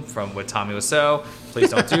Room with Tommy Wiseau. Please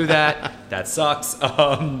don't do that. That sucks.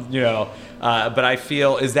 But I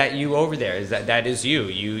feel, is that you over there? Is that is you?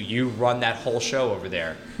 You run that whole show over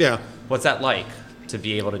there. Yeah, What's that like to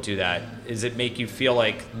be able to do that? Does it make you feel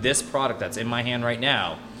like this product that's in my hand right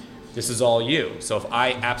now, this is all you? So if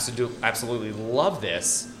I absolutely love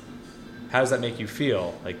this, how does that make you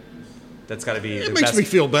feel? Like, that's got to be it the makes best. me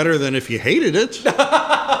feel better than if you hated it.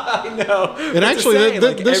 I know. And actually,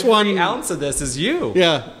 this every one, ounce of this is you.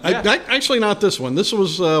 yeah, Yeah. actually not this one. This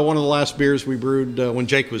was one of the last beers we brewed when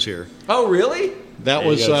Jake was here. Oh, really? That There you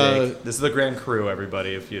was go, Jake. This is the Grand Cru,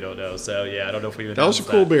 everybody, if you don't know. So yeah, I don't know if we even. that was a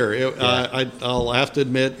announced cool that. beer. I'll have to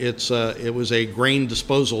admit it was a grain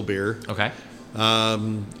disposal beer. Okay. I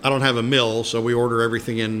don't have a mill, so we order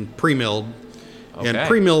everything in pre-milled. And Okay.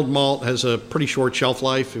 pre-milled malt has a pretty short shelf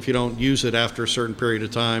life. If you don't use it after a certain period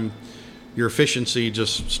of time, your efficiency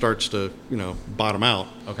just starts to, bottom out.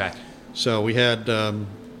 Okay. So we had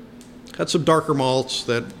some darker malts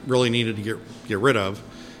that really needed to get rid of.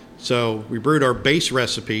 So we brewed our base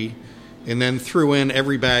recipe and then threw in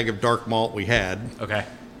every bag of dark malt we had. Okay.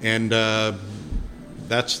 And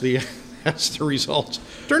that's the result.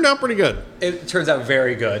 Turned out pretty good. It turns out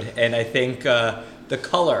very good, and I think the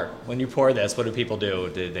color when you pour this, what do people do?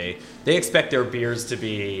 They expect their beers to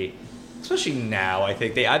be, especially now, I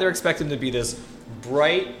think they either expect them to be this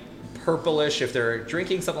bright purplish. If they're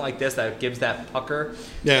drinking something like this that gives that pucker,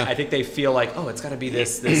 Yeah. I think they feel like, oh, it's got to be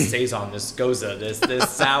this saison, this goza, this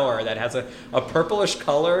sour that has a purplish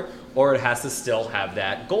color, or it has to still have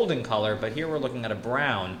that golden color. But here we're looking at a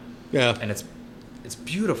brown, Yeah. and it's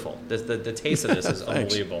beautiful. The taste of this is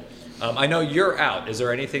Thanks. unbelievable. I know you're out. Is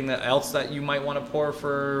there anything else that you might want to pour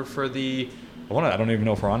for the? I don't even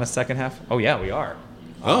know if we're on a second half. Oh yeah, we are.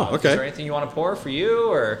 Oh, okay. Is there anything you want to pour for you,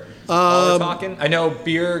 or while we're talking? I know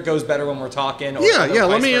beer goes better when we're talking. Or Yeah, yeah.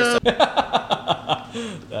 Let vice me. versa.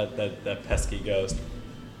 that pesky ghost.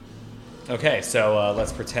 Okay, so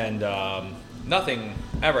let's pretend nothing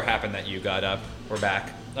ever happened that you got up. We're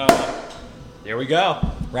back. Here we go.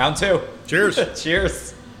 Round 2. Cheers.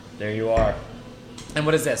 Cheers. There you are. And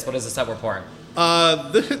what is this? What is this that we're pouring?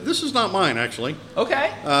 This is not mine, actually.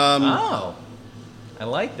 Okay. Oh, I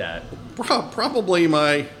like that. Probably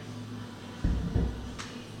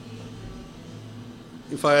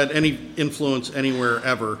if I had any influence anywhere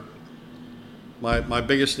ever, my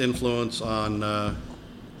biggest influence on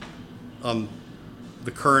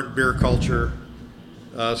the current beer culture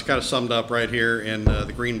is kind of summed up right here in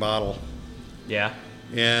the green bottle. Yeah.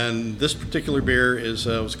 And this particular beer was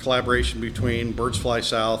a collaboration between Birds Fly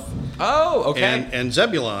South Oh, okay. and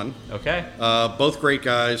Zebulon. Okay. Both great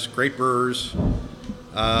guys, great brewers,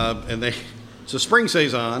 and it's a spring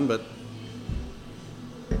saison, but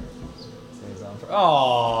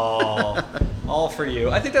Oh, all for you.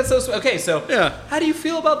 I think that's so sweet. Okay, so Yeah. how do you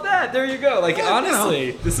feel about that? There you go. Like, Well, you know,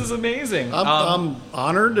 honestly, this is amazing. I'm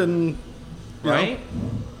honored and you know, right?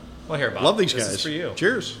 Well, here, Bob. love these this guys. is for you.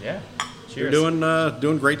 Cheers. Yeah. You're Cheers.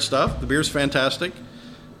 doing great stuff. The beer's fantastic,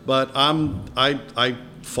 but I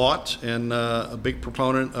fought and a big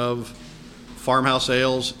proponent of farmhouse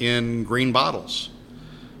ales in green bottles.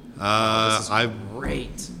 This is I've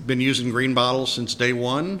great. been using green bottles since day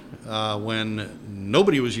one, when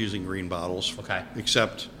nobody was using green bottles, Okay.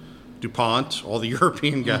 except DuPont, all the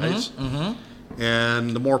European guys.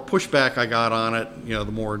 And the more pushback I got on it, the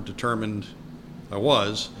more determined I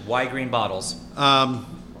was. Why green bottles?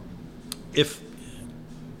 If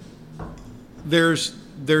there's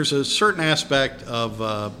a certain aspect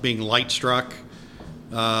of being light struck,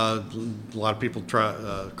 a lot of people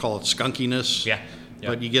call it skunkiness. Yeah.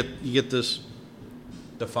 But you get this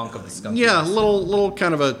The funk of the skunk. Yeah, a little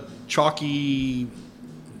kind of a chalky,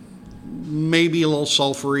 maybe a little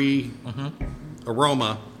sulfury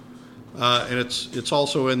aroma, and it's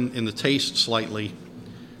also in the taste slightly,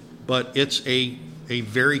 but it's a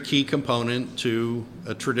very key component to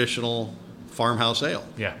a traditional farmhouse ale,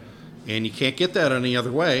 Yeah. and you can't get that any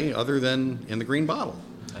other way other than in the green bottle.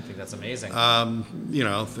 I think that's amazing.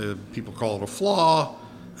 The people call it a flaw.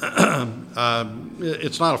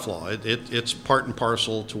 It's not a flaw. It's part and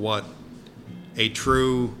parcel to what a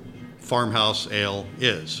true farmhouse ale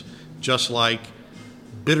is. Just like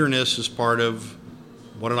bitterness is part of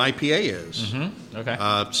what an IPA is. Okay.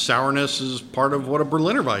 Sourness is part of what a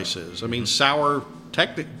Berliner Weiss is. I mean, sour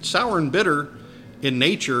and bitter in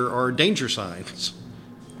nature are danger signs.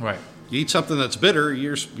 Right. You eat something that's bitter,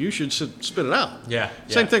 you should spit it out. Yeah.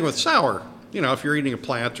 Same thing with sour. If you're eating a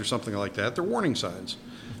plant or something like that, they're warning signs.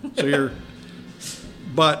 So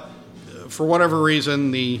but for whatever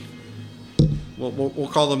reason, we'll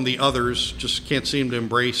call them the others, just can't seem to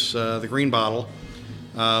embrace the green bottle.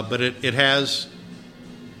 But it has,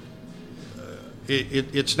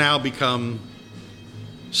 it's now become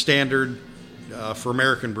standard for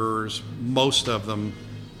American brewers, most of them,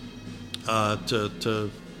 to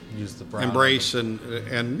Use the brown. embrace and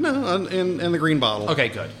the green bottle. Okay.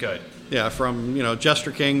 Good. Yeah, from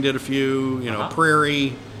Jester King did a few.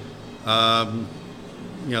 Prairie. There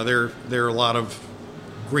are a lot of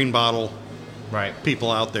green bottle Right.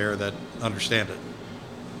 people out there that understand it.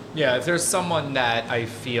 Yeah, if there's someone that I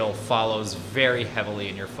feel follows very heavily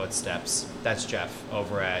in your footsteps, that's Jeff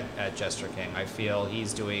over at Jester King. I feel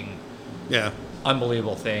he's doing Yeah.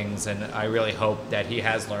 unbelievable things, and I really hope that he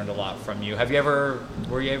has learned a lot from you.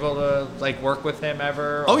 Were you able to work with him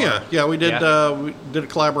ever? Oh or- yeah. We did. Yeah? We did a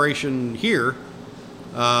collaboration here,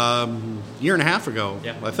 year and a half ago,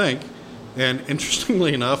 Yeah. I think. And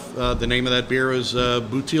interestingly enough, the name of that beer is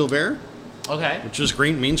Bouteille Vert, Okay. which is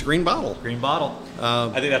means green bottle. Green bottle. I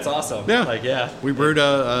think that's awesome. Yeah. Yeah. We brewed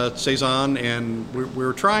a saison, and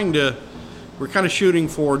we're kind of shooting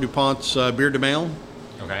for DuPont's Beer de Mail,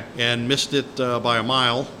 Okay. and missed it by a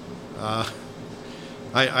mile.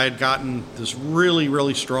 I had gotten this really,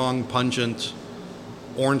 really strong, pungent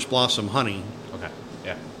orange blossom honey. Okay.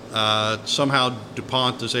 Yeah. Somehow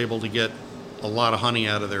DuPont is able to get a lot of honey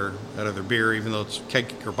out of their beer, even though it's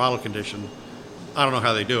keg or bottle condition. I don't know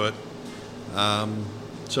how they do it.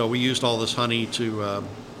 So we used all this honey to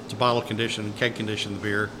to bottle condition and keg condition the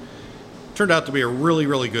beer. Turned out to be a really,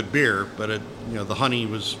 really good beer, but the honey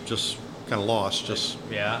was just kind of lost, just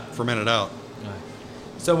fermented out.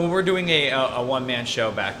 So when we're doing a one-man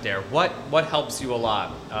show back there, what helps you a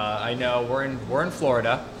lot? I know we're in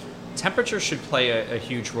Florida. Temperature should play a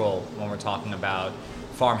huge role when we're talking about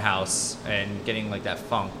farmhouse and getting like that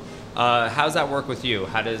funk. How does that work with you?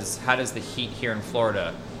 How does the heat here in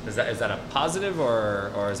Florida? Is that a positive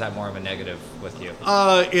or is that more of a negative with you?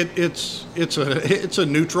 It's a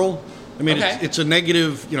neutral. I mean, Okay. it's a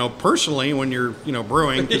negative, personally when you're,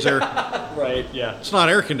 brewing because they're Right. Yeah. it's not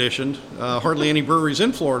air conditioned. Hardly any breweries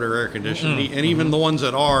in Florida are air conditioned, and even the ones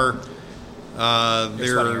that are, they're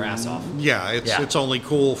sweating your ass off. Yeah, Yeah. it's only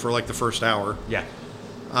cool for like the first hour. Yeah.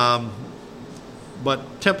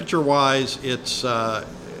 But temperature-wise, it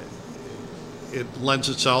lends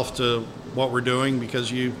itself to what we're doing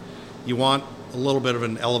because you want a little bit of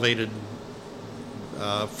an elevated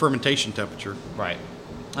fermentation temperature. Right.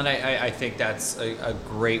 And I think that's a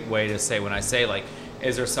great way to say, when I say, like,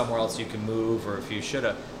 is there somewhere else you can move or if you should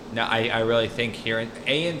have. No, I really think here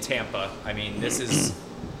in Tampa, I mean, this is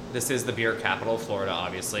the beer capital of Florida,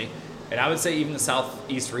 obviously. And I would say even the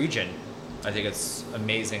Southeast region, I think it's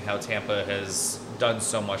amazing how Tampa has done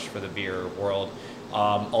so much for the beer world.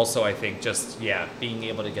 Also, I think just, being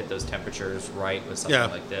able to get those temperatures right with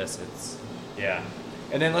something like this,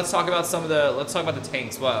 And then let's talk about the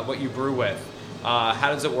tanks, what you brew with.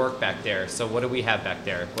 How does it work back there? So what do we have back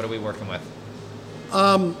there? What are we working with?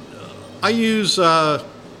 I use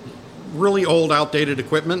really old, outdated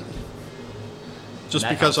equipment just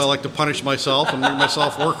That because helps. I like to punish myself and make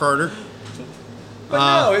myself work harder.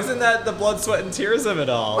 But no, isn't that the blood, sweat, and tears of it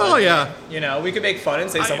all? Well, yeah. We could make fun and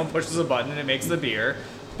say someone pushes a button and it makes the beer,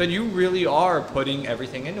 but you really are putting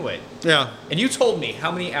everything into it. Yeah. And you told me,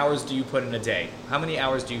 how many hours do you put in a day? How many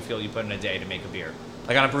hours do you feel you put in a day to make a beer?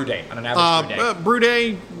 Like on a brew day, on an average brew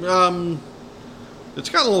day? Brew day, it's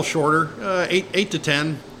got a little shorter, 8 to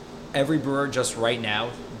 10. Every brewer just right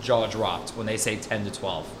now, jaw dropped when they say 10 to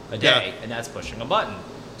 12 a day, and that's pushing a button.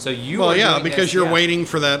 So you are doing because this, you're waiting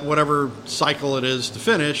for that whatever cycle it is to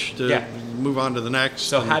finish to move on to the next.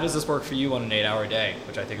 So how does this work for you on an 8-hour day,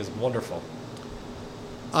 which I think is wonderful?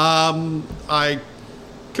 I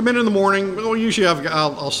come in the morning. Well, usually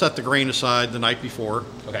I'll set the grain aside the night before.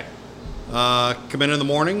 Okay. Come in the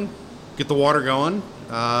morning, get the water going.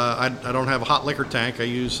 I don't have a hot liquor tank. I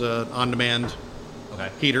use an on-demand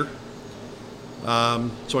heater.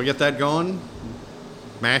 So I get that going,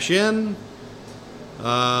 mash in,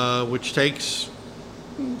 which takes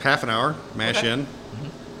half an hour, mash in.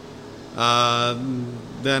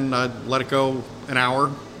 Then I let it go an hour,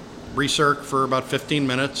 recirc for about 15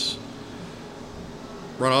 minutes,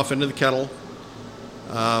 run off into the kettle.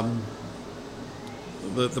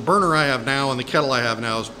 The burner I have now and the kettle I have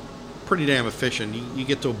now is pretty damn efficient. You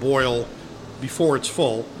get to a boil before it's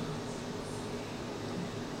full.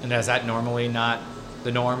 And is that normally not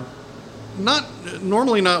the norm?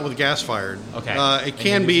 Normally not with gas fired. Okay. It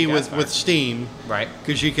can be gas with fired. steam. Right.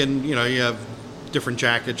 Because you can, you have different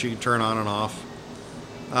jackets you can turn on and off.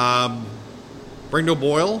 Bring to a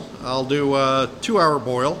boil. I'll do a 2-hour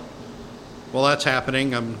boil. While that's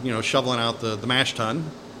happening, I'm, shoveling out the mash tun,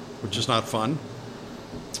 which is not fun.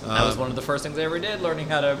 That was one of the first things I ever did, learning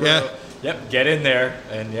how to brew. Yeah. Yep, get in there,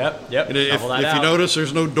 and yep, And if shovel that you out. notice,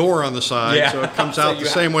 there's no door on the side, Yeah. so it comes So out the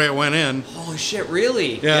same way it went in. Holy shit,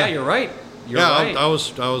 really? Yeah. You're right. You're yeah, right. I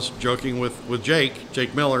was joking with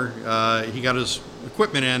Jake Miller. He got his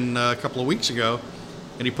equipment in a couple of weeks ago,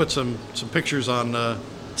 and he put some pictures on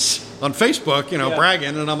Facebook,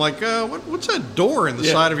 bragging, and I'm like, what's that door in the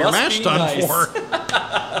side of your must mash be tun nice. for?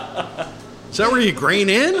 Is that where you grain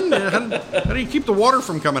in? How do you keep the water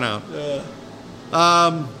from coming out?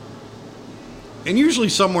 And usually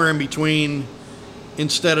somewhere in between,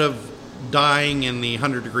 instead of dying in the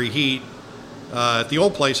 100-degree heat, at the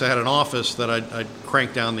old place I had an office that I'd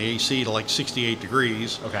crank down the AC to like 68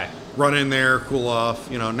 degrees. Okay. Run in there, cool off.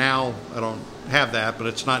 Now I don't have that, but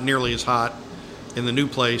it's not nearly as hot in the new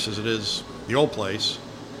place as it is the old place.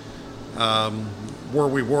 Where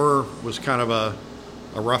we were was kind of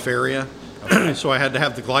a rough area. Okay. So I had to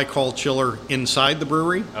have the glycol chiller inside the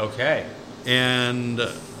brewery. Okay. And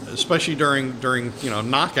especially during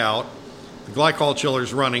knockout, the glycol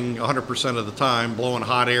chiller's running 100% of the time, blowing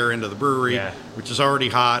hot air into the brewery, which is already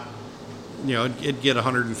hot. It'd get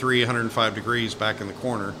 103, 105 degrees back in the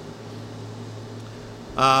corner.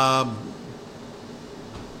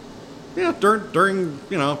 During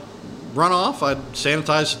runoff, I'd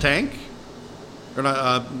sanitize the tank. Or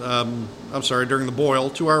not, I'm sorry, during the boil,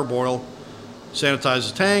 2-hour boil, sanitize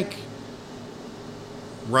the tank,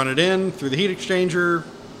 run it in through the heat exchanger,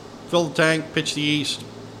 fill the tank, pitch the yeast,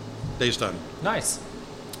 day's done. Nice.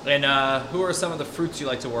 And who are some of the fruits you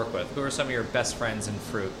like to work with? Who are some of your best friends in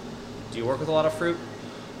fruit? Do you work with a lot of fruit?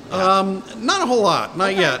 Not a whole lot,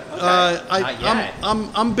 not yet. okay. Not yet.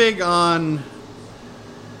 I'm big on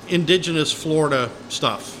indigenous Florida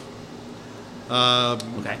stuff.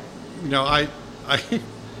 Okay. You know,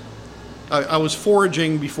 I was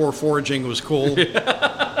foraging before foraging was cool. Did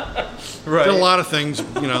Right. a lot of things,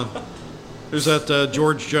 you know. There's that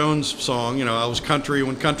George Jones song, you know, I was country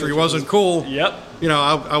when country wasn't cool. Yep. You know,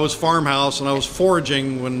 I was farmhouse and I was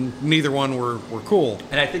foraging when neither one were cool.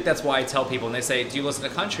 And I think that's why I tell people when they say, do you listen to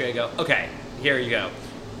country? I go, okay, here you go.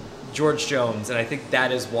 George Jones. And I think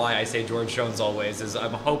that is why I say George Jones always, is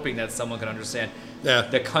I'm hoping that someone can understand Yeah.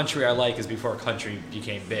 the country I like is before country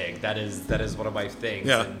became big. That is one of my things.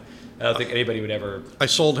 Yeah. And I don't think anybody would ever... I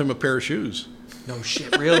sold him a pair of shoes. No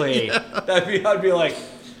shit, really? I'd be like,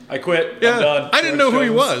 I quit. Yeah. I'm done. I didn't George know who he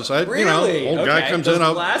Jones. was. Really? Old guy comes Those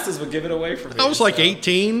in. glasses would give it away for me. I was like so-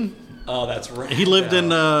 18. Oh, that's right. He lived in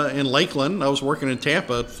Lakeland. I was working in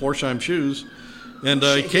Tampa at Florsheim Shoes. And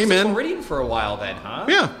he He came was a in. Floridian for a while then, huh?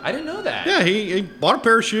 Yeah. I didn't know that. Yeah, he bought a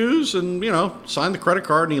pair of shoes and, you know, signed the credit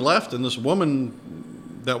card and he left. And this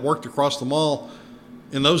woman that worked across the mall,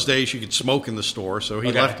 in those days you could smoke in the store. So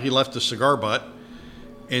he left a cigar butt.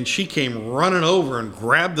 And she came running over and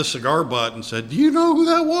grabbed the cigar butt and said, "Do you know who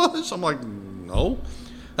that was?" I'm like, "No."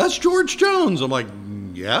 "That's George Jones." I'm like,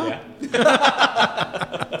 "Yeah."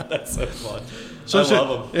 That's so fun. So I I said,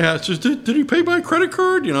 love him. Yeah, it says, did he pay by credit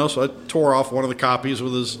card? You know, so I tore off one of the copies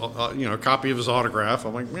with his, copy of his autograph.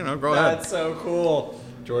 I'm like, go ahead. That's so cool.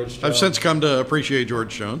 George Jones. I've since come to appreciate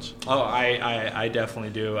George Jones. Oh, I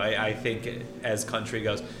definitely do. I think as country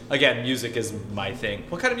goes, again, music is my thing.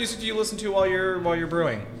 What kind of music do you listen to while you're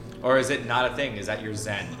brewing? Or is it not a thing? Is that your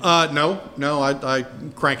zen? No, I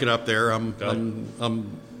crank it up there.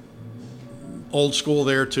 I'm old school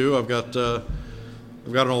there too. I've got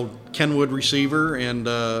an old Kenwood receiver and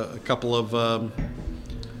a couple of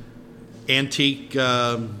antique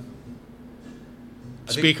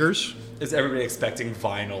speakers. Is everybody expecting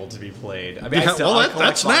vinyl to be played? I mean, Yeah, I collect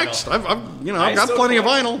that's vinyl. next. I've I got still plenty of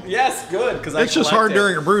collect- vinyl. Yes, good, because It's just hard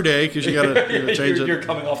during a brew day because you got to change you're it.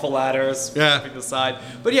 coming off the ladders, Yeah. flipping the side.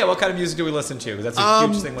 But yeah, what kind of music do we listen to? Because that's a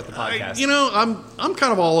huge thing with the podcast. I'm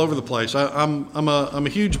kind of all over the place. I'm a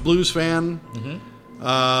huge blues fan.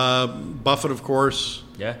 Buffett, of course.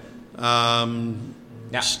 yeah.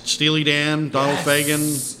 Yeah. Steely Dan, Donald Yes.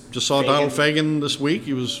 Fagen. Just saw Fagen. Donald Fagen this week.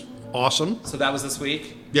 He was awesome. So that was this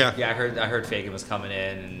week. Yeah. Yeah, I heard Fagan was coming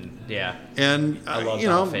in, and yeah. And I love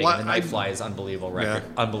Donald Fagan. The Nightfly is unbelievable record.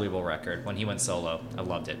 Yeah. Unbelievable record. When he went solo, I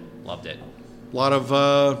loved it. Loved it. a lot of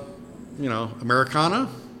Americana.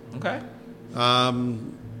 Okay.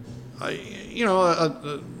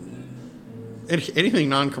 Anything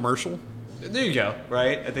non-commercial. There you go.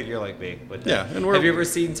 Right. I think you're like me with that. Yeah, and have you ever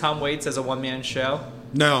seen Tom Waits as a one-man show?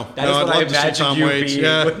 No, That is I'd what I love to see imagine Tom you Waits. be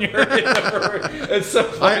Yeah. when you're in a It's so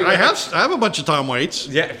funny. I have a bunch of Tom Waits.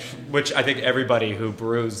 Yeah, which I think everybody who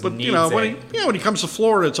brews But needs when it. he comes to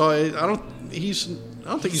Florida, it's all, I don't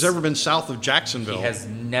think he's ever been south of Jacksonville. He has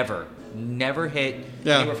never hit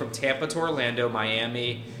Yeah. anywhere from Tampa to Orlando,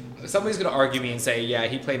 Miami. Somebody's going to argue me and say, yeah,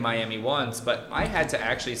 he played Miami once, but I had to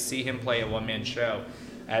actually see him play a one-man show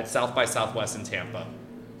at South by Southwest in Tampa.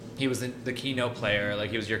 He was the keynote player,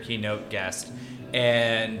 like he was your keynote guest.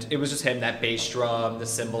 And it was just him, that bass drum, the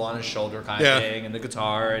cymbal on his shoulder kind of thing, and the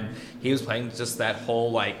guitar. And he was playing just that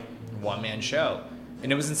whole, like, one-man show.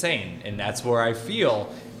 And it was insane. And that's where I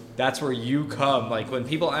feel, that's where you come. Like, when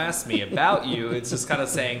people ask me about you, it's just kind of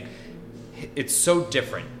saying, it's so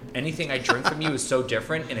different. Anything I drink from you is so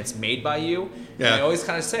different, and it's made by you. Yeah. And I always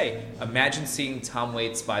kind of say, imagine seeing Tom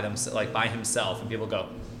Waits by himself, and people go,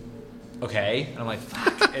 okay. And I'm like,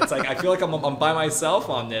 fuck. It's like, I feel like I'm by myself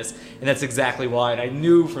on this, and that's exactly why. And I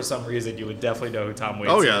knew for some reason you would definitely know who Tom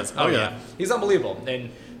Waits is. Oh, yeah. He's unbelievable. And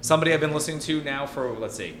somebody I've been listening to now for,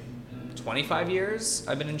 let's see, 25 years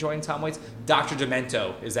I've been enjoying Tom Waits. Dr.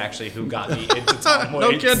 Demento is actually who got me into Tom No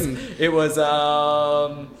Waits. kidding. It was,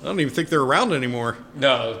 I don't even think they're around anymore.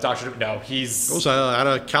 no, he's... It was out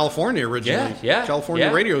of California originally. Yeah.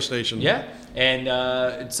 California radio station. Yeah.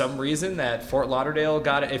 And some reason that Fort Lauderdale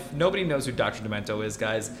got it. If nobody knows who Dr. Demento is,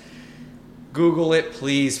 guys, Google it.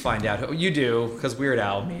 Please find out who you do, because Weird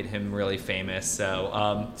Al made him really famous.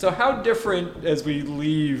 So, so how different, as we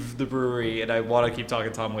leave the brewery, and I want to keep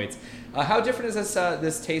talking Tom Waits, how different is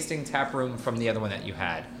this tasting tap room from the other one that you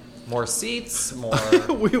had? More seats, more.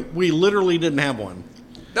 we literally didn't have one.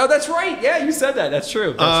 No, that's right. Yeah, you said that. That's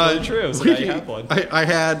true. That's really true. So now you have one. I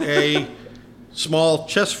had a small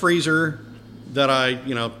chest freezer that I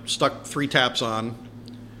stuck 3 taps on,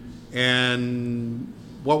 And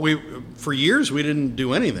for years we didn't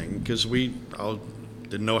do anything because we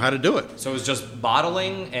didn't know how to do it. So it was just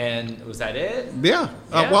bottling, and was that it? Yeah.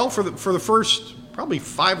 Yeah. Well, for the first probably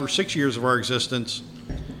 5 or 6 years of our existence,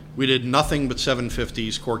 we did nothing but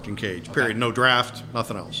 750s corked and caged. Period. No draft,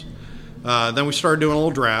 nothing else. Then we started doing a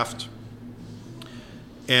little draft,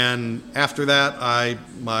 and after that, I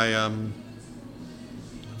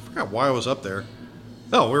forgot why I was up there.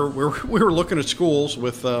 Oh, we were looking at schools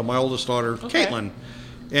with my oldest daughter, Caitlin,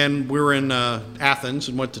 and we were in Athens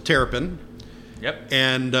and went to Terrapin. Yep.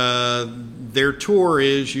 And their tour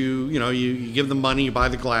is you give them money, you buy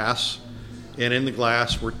the glass, and in the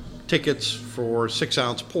glass were tickets for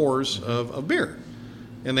 6-ounce pours of beer,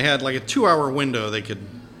 and they had like a 2-hour window they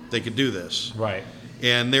could do this. Right.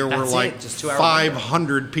 And there were That's like it, just 2 hour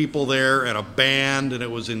 500 people there and a band, and it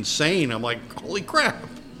was insane. I'm like, holy crap,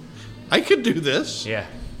 I could do this. Yeah.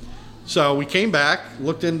 So we came back,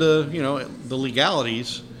 looked into the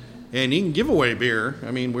legalities, and you can give away beer.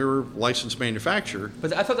 I mean, we were licensed manufacturer.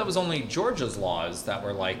 But I thought that was only Georgia's laws that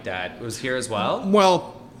were like that. It was here as well?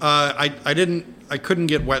 Well, I couldn't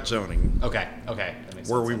get wet zoning Okay. That makes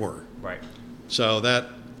where sense. we were. Right. So that,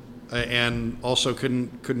 and also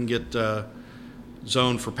couldn't get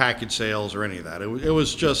zoned for package sales or any of that. It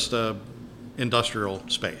was just industrial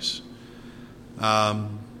space.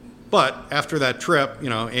 But after that trip,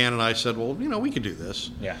 Ann and I said, well, we could do this.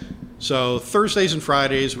 Yeah. So Thursdays and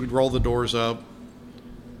Fridays, we'd roll the doors up,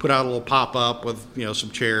 put out a little pop-up with, some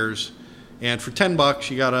chairs. And for $10,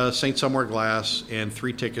 you got a St. Somewhere glass and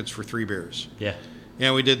 3 tickets for 3 beers. Yeah.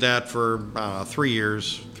 And we did that for, 4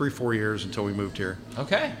 years until we moved here.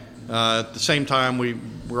 Okay. At the same time,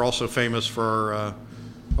 we're also famous for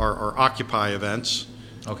our Occupy events,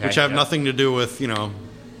 Okay. which have nothing to do with,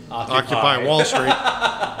 Occupy Wall Street.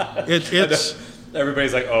 It's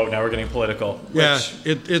Everybody's like, oh, now we're getting political. yeah,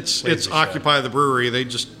 Which, it's Occupy the Brewery. They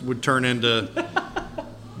just would turn into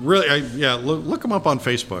really, look them up on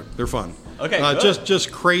Facebook. They're fun. Okay, good.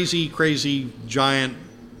 Just crazy giant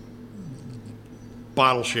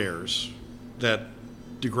bottle shares that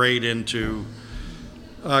degrade into.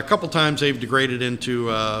 A couple times they've degraded into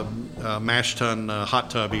mash tun hot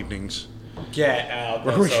tub evenings. Get out.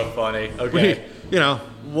 That's so funny. Okay.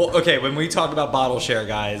 Well, okay, when we talk about bottle share,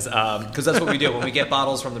 guys, because that's what we do. When we get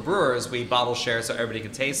bottles from the brewers, we bottle share so everybody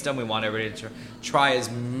can taste them. We want everybody to try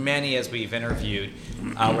as many as we've interviewed.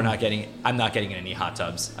 I'm not getting in any hot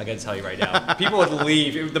tubs. I got to tell you right now. People would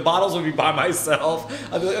leave. The bottles would be by myself.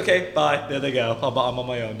 I'd be like, okay, bye. There they go. I'm on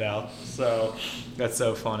my own now. So that's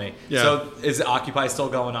so funny. Yeah. So is Occupy still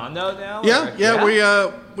going on though now?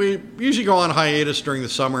 Yeah. We usually go on hiatus during the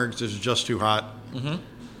summer because it's just too hot. Mm-hmm.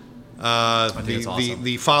 I think it's awesome.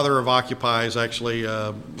 The father of Occupy is actually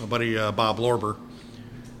my buddy Bob Lorber.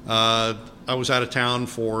 I was out of town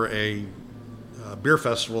for a beer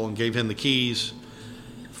festival and gave him the keys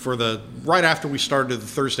for right after we started the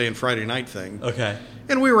Thursday and Friday night thing. Okay.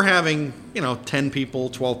 And we were having 10 people,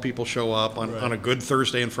 12 people show up on a good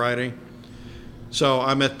Thursday and Friday. So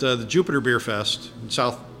I'm at the Jupiter Beer Fest in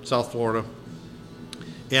South Florida,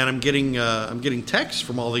 and I'm getting texts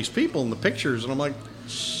from all these people and the pictures, and I'm like,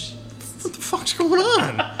 what the fuck's going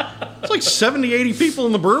on? It's like 70, 80 people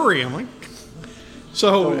in the brewery. I'm like,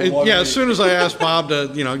 as soon as I asked Bob to,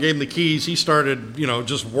 gave him the keys, he started,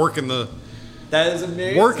 just working that is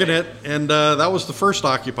amazing. Working it, and that was the first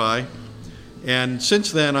Occupy. And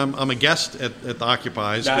since then, I'm a guest at the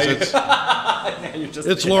Occupies.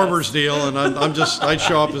 It's Lorber's deal, and I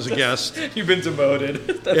show up as a guest. You've been demoted.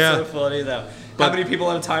 That's so funny, though. How many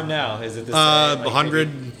people at a time now? Is it the same? 100.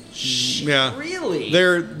 Yeah. Really?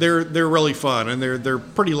 They're really fun, and they're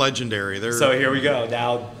pretty legendary. So here we go.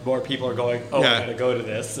 Now more people are going. Oh, I gotta go to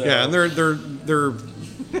this. So. Yeah, and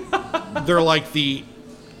they're like the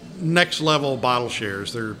next level bottle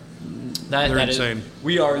shares. They're insane.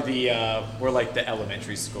 We're like the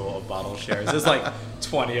elementary school of bottle shares. There's like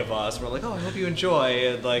 20 of us. We're like, oh, I hope you enjoy.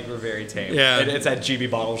 And like we're very tame. Yeah. And it's at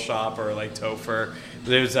GB Bottle Shop or like Topher.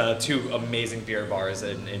 There's 2 amazing beer bars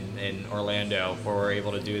in Orlando where we're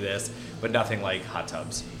able to do this, but nothing like hot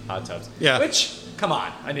tubs. Yeah. Which, come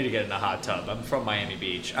on, I need to get in a hot tub. I'm from Miami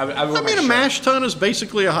Beach. I mean, a mash tun is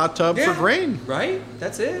basically a hot tub for grain. Right?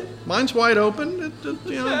 That's it. Mine's wide open.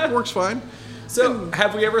 It works fine. So,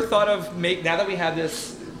 have we ever thought of now that we have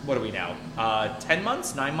this? What are we now? 10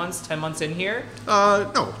 months, 9 months, 10 months in here?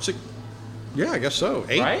 No. I guess so.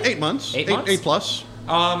 8. Right? 8 months. 8 months? 8 plus.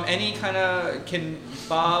 Can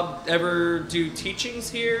Bob ever do teachings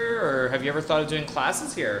here, or have you ever thought of doing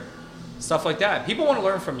classes here? Stuff like that. People want to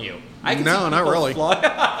learn from you. No, not really.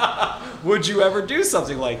 Would you ever do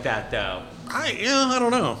something like that, though? I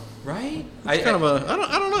don't know. Right? It's kind of a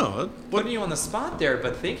I don't know. Putting you on the spot there,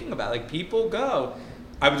 but thinking about like people go,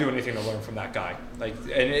 I would do anything to learn from that guy. Like,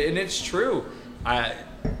 and it's true. I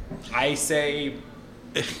say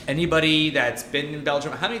anybody that's been in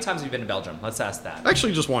Belgium. How many times have you been to Belgium? Let's ask that.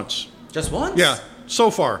 Actually, just once. Just once? Yeah.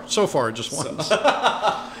 So far, just once.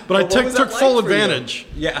 But I What was took that full like for you? advantage.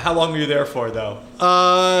 Yeah. How long were you there for, though?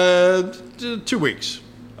 2 weeks.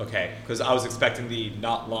 Okay, because I was expecting the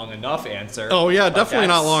not long enough answer. Oh yeah, but definitely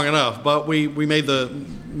not that's- long enough. But we made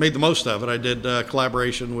the most of it. I did a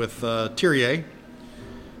collaboration with Thierry,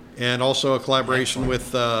 and also a collaboration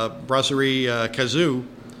with Brasserie Kazoo,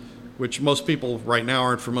 which most people right now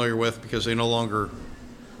aren't familiar with because they no longer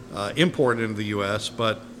import into the U.S.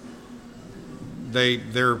 But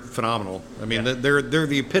they're phenomenal. I mean, Yeah. they're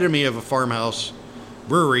the epitome of a farmhouse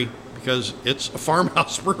brewery because it's a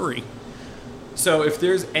farmhouse brewery. So if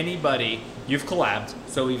there's anybody you've collabed,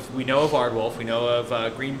 so we know of Ardwolf, we know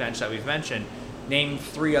of Green Bench that we've mentioned. Name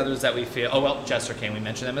 3 others that we feel. Oh well, Jester King, we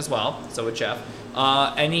mentioned them as well. So with Jeff.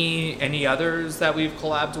 Any others that we've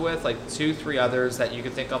collabed with? Like 2, 3 others that you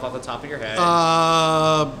could think of off the top of your head.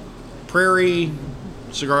 Prairie,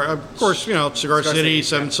 Cigar, of course, Cigar Cigar City, City,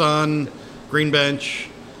 Seven yeah. Sun, Green Bench.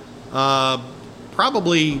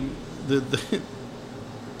 Probably the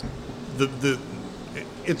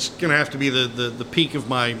it's going to have to be the peak of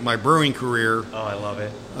my brewing career. Oh, I love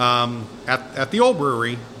it. At the old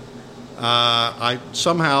brewery, I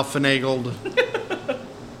somehow finagled,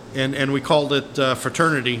 and we called it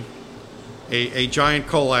Fraternity, a giant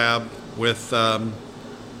collab with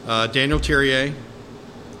Daniel Thierry,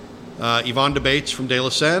 Yvonne Debates from De La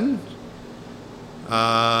Seine,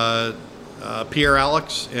 Pierre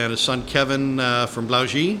Alex and his son Kevin from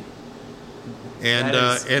Blaugy. And,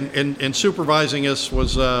 That and supervising us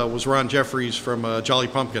was Ron Jeffries from Jolly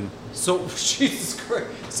Pumpkin. So Jesus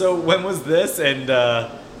Christ. So when was this? And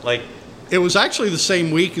like, It was actually the same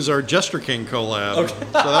week as our Jester King collab. okay.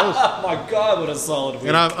 So that was, Oh my God, what a solid week.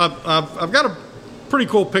 and I've got a pretty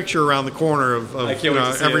cool picture around the corner of I can't wait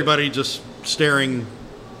to see everybody just staring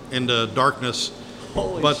into darkness.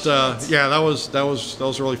 Holy But shit. yeah, that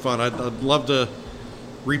was really fun. I'd love to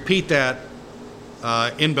repeat that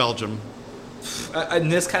in Belgium.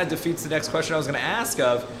 And this kind of defeats the next question I was going to ask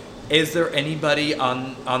of, is there anybody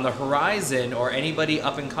on the horizon or anybody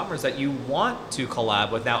up and comers that you want to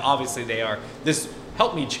collab with? Now, obviously they are. This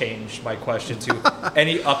helped me change my question to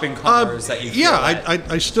any up and comers that you feel Yeah,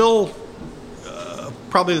 that- I still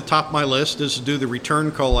probably the top of my list is to do the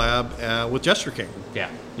return collab with Jester King. yeah.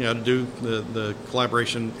 To do the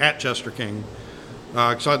collaboration at Jester King.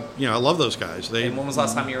 Because I love those guys. And when was the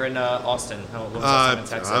last time you were in Austin? When was the last time in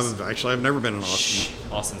Texas? I've never been in Austin.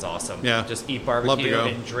 Austin's awesome. Yeah. Just eat Love to barbecue go.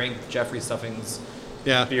 and drink Jeffrey Stuffing's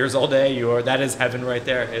Yeah. beers all day. That is heaven right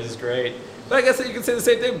there. It is great. But I guess that you can say the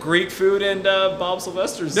same thing. Greek food and Bob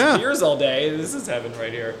Sylvester's Yeah. beers all day. This is heaven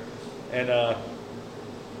right here. And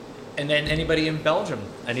then anybody in Belgium,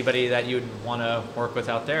 anybody that you'd want to work with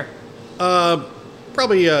out there.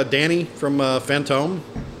 Probably Danny from Fantôme.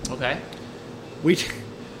 Okay. We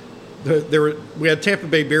had Tampa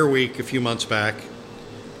Bay Beer Week a few months back,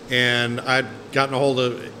 and I'd gotten a hold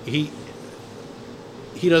of he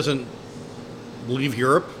doesn't leave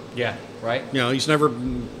Europe. Yeah. Right. He's never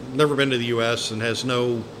been to the U.S. and has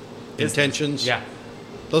no intentions. Yeah.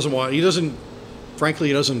 He doesn't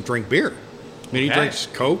drink beer. I mean, he Okay. drinks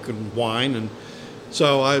Coke and wine, and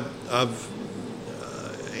so I've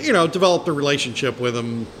developed a relationship with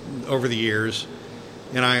him over the years.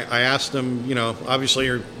 And I asked him, obviously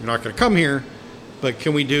you're not going to come here, but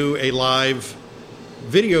can we do a live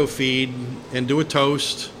video feed and do a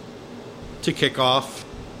toast to kick off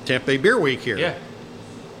Tampa Bay Beer Week here? Yeah.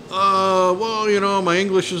 Well, my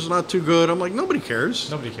English is not too good. I'm like, nobody cares.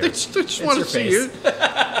 Nobody cares. They just It's want to your see face. you.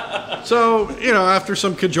 So, after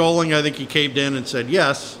some cajoling, I think he caved in and said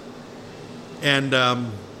yes. And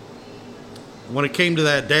when it came to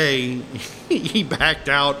that day, he backed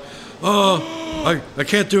out. Oh, I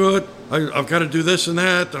can't do it. I've got to do this and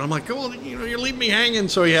that. And I'm like, well, you're leaving me hanging.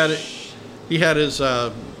 So he had his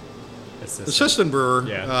assistant brewer,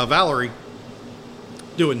 Yeah. Valerie,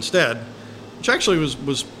 do it instead, which actually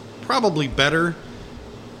was probably better.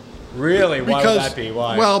 Really? Why Because, would that be?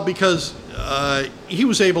 Why? Well, because he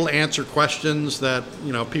was able to answer questions that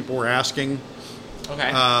people were asking.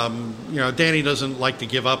 okay. Danny doesn't like to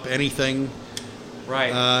give up anything.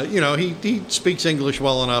 right. He speaks English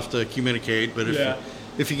well enough to communicate, but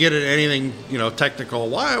if you get at anything technical,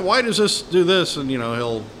 why does this do this, and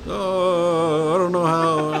he'll I don't know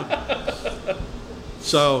how.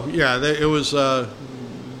 So it was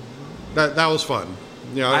that was fun.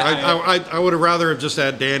 I would have rather have just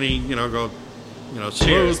had Danny go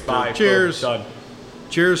Salute, or Bye. cheers. Boom, done.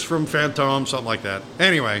 Cheers from Phantom, something like that.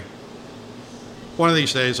 Anyway, one of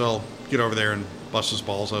these days I'll get over there and bust his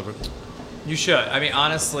balls of it. You should. I mean,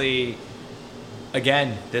 honestly,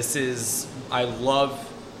 again, I love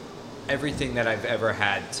everything that I've ever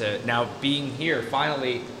had to now being here.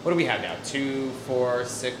 Finally, what do we have now? 2, 4,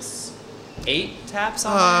 6, 8 taps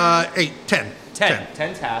on there? 8, 10.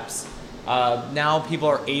 10 taps. Now people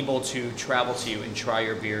are able to travel to you and try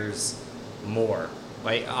your beers more.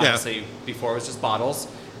 Right? Obviously, before it was just bottles,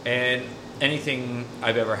 and anything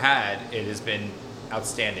I've ever had, it has been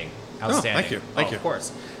outstanding. Outstanding. Thank you. Of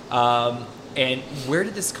course. And where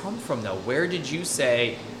did this come from, though? Where did you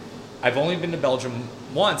say, I've only been to Belgium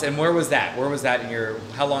once, and where was that? Where was that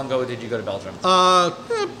how long ago did you go to Belgium?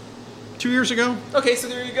 2 years ago. Okay, so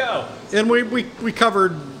there you go. And we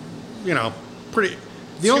covered, pretty...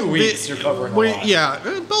 2 weeks you're covering a lot.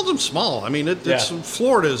 Yeah, Belgium's small. I mean, it's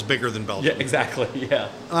Florida is bigger than Belgium. Yeah, exactly, yeah.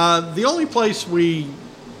 The only place we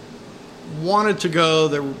wanted to go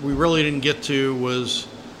that we really didn't get to was,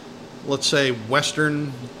 let's say,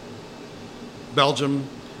 Western Belgium,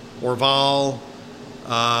 Orval,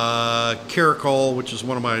 Caracol, which is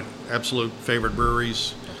one of my absolute favorite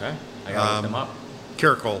breweries. Okay, I gotta look them up.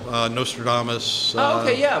 Caracol, Nostradamus. Oh,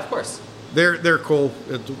 okay, yeah, of course. They're cool.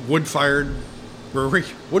 It's wood-fired brewery.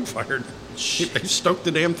 Wood-fired. They stoked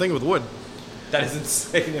the damn thing with wood. That is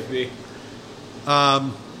insane to me.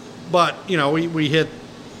 But, we hit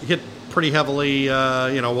pretty heavily,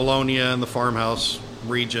 Wallonia and the Farmhouse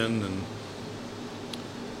region and,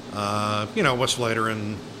 West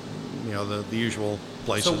Vleteren, the usual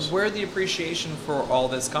places. So where did the appreciation for all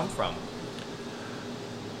this come from?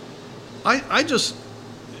 I just,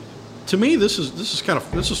 to me, this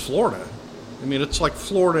is Florida. I mean, it's like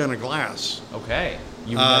Florida in a glass. Okay,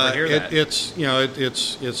 you never hear that.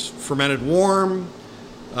 It's fermented warm.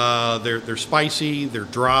 They're spicy. They're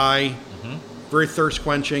dry. Mm-hmm. Very thirst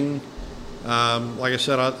quenching. Like I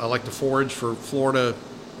said, I like to forage for Florida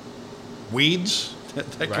weeds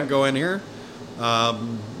that can go in here.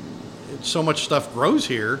 So much stuff grows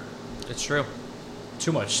here. It's true.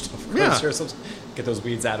 Too much stuff grows Yeah. here. Get those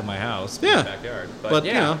weeds out of my house, Yeah. my backyard. But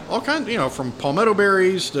all kinds. From palmetto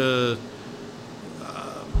berries to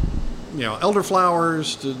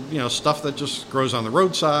elderflowers to stuff that just grows on the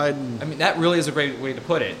roadside. I mean, that really is a great way to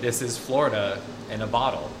put it. This is Florida in a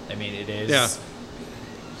bottle. I mean, it is. Yeah.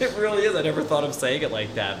 It really is. I never thought of saying it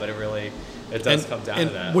like that, but it does come down to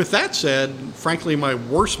that. With that said, frankly, my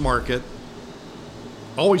worst market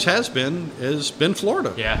always has been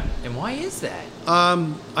Florida. Yeah. And why is that?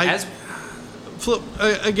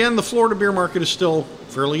 Again, the Florida beer market is still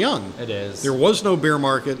fairly young. It is. There was no beer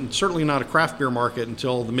market, and certainly not a craft beer market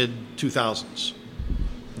until the mid-2000s.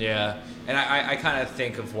 Yeah. And I kind of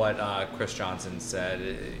think of what Chris Johnson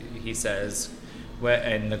said. He says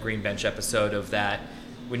in the Green Bench episode of that,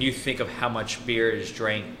 when you think of how much beer is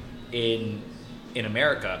drank in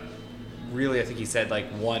America, really, I think he said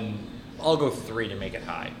I'll go 3 to make it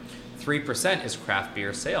high. 3% is craft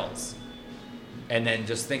beer sales. And then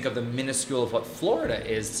just think of the minuscule of what Florida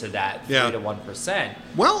is to that 3 to 1%.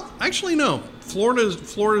 Well, actually, no.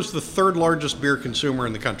 Florida's the third largest beer consumer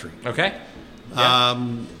in the country. Okay. Yeah.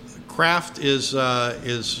 Craft is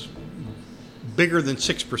bigger than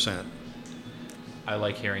 6%. I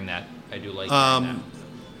like hearing that. I do like hearing that.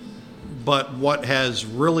 But what has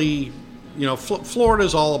really,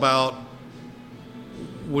 Florida's all about,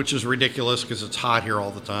 which is ridiculous because it's hot here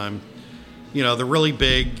all the time. The really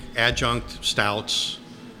big adjunct stouts.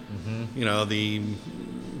 Mm-hmm.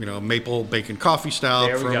 The maple bacon coffee stout.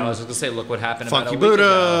 There we go. I was going to say, look what happened Funky about a week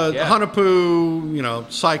Buddha, ago. Yeah.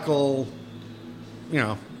 Hanapu, Cycle,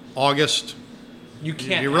 August. You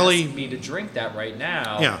can't really ask me to drink that right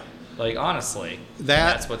now. Yeah. Honestly,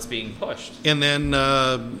 that's what's being pushed. And then,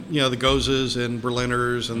 the Gozes and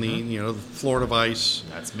Berliners and the Florida Vice.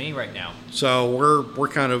 That's me right now. So we're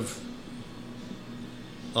kind of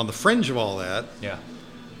on the fringe of all that. Yeah.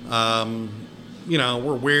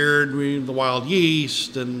 We're weird. The wild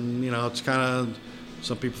yeast, and it's kind of,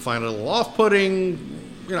 some people find it a little off-putting.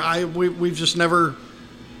 We've just never.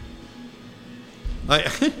 I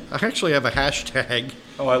actually have a hashtag.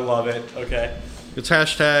 Oh, I love it. Okay. It's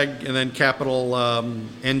hashtag and then capital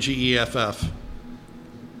NGEFF.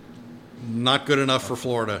 Not good enough for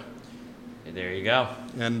Florida. There you go.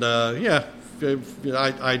 And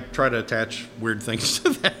I try to attach weird things to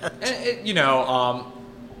that. And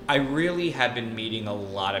I really have been meeting a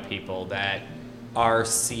lot of people that are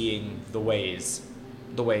seeing the ways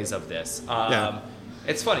of this.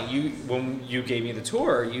 It's funny. When you gave me the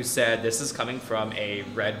tour, you said this is coming from a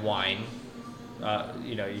red wine.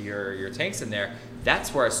 Your tanks in there.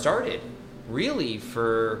 That's where I started really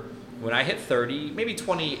for when I hit 30, maybe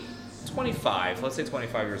 20, 25, let's say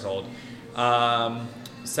 25 years old,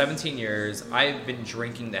 17 years, I've been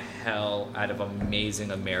drinking the hell out of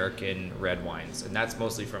amazing American red wines. And that's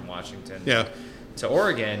mostly from Washington to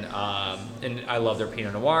Oregon. And I love their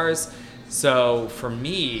Pinot Noirs. So for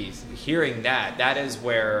me, hearing that is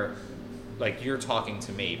where, like, you're talking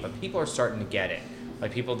to me, but people are starting to get it.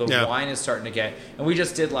 Like, people, the wine is starting to get, and we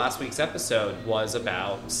just did last week's episode was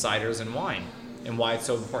about ciders and wine and why it's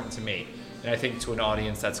so important to me. And I think to an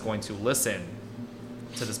audience that's going to listen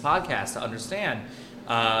to this podcast to understand,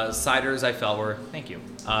 ciders I felt were,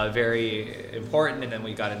 very important. And then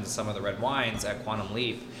we got into some of the red wines at Quantum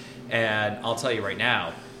Leap. And I'll tell you right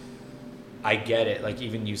now, I get it. Like,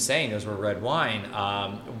 even you saying those were red wine,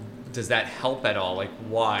 does that help at all? Like,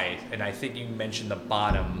 why? And I think you mentioned the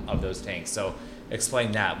bottom of those tanks. So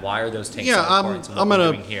explain that. Why are those tanks so important to what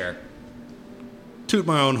we're doing here? Toot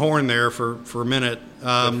my own horn there for a minute.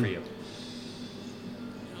 Good for you.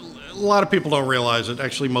 A lot of people don't realize it.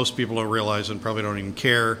 Actually, most people don't realize it and probably don't even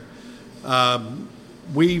care.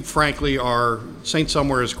 We, frankly, are St.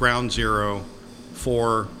 Somewhere is ground zero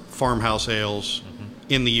for farmhouse ales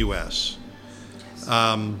in the U.S.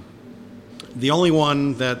 The only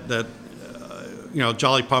one that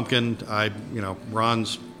Jolly Pumpkin,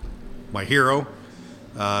 Ron's my hero.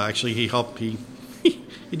 Actually, he helped. He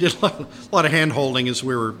did a lot of hand holding as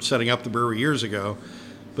we were setting up the brewery years ago.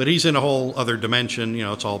 But he's in a whole other dimension.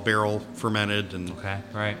 It's all barrel fermented and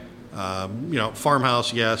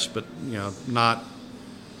farmhouse, yes, but not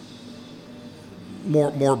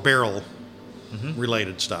more barrel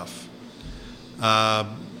related stuff.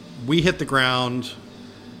 We hit the ground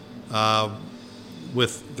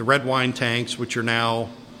with the red wine tanks, which are now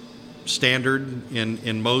standard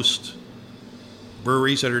in most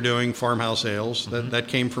breweries that are doing farmhouse ales. That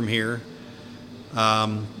came from here.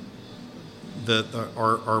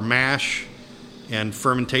 Our mash and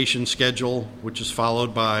fermentation schedule, which is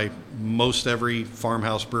followed by most every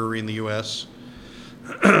farmhouse brewery in the U.S.,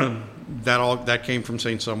 that came from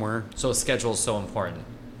St. Somewhere. So a schedule is so important.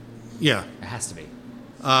 Yeah, it has to be.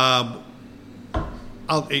 The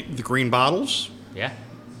green bottles. Yeah,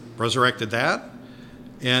 resurrected that,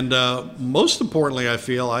 and most importantly, I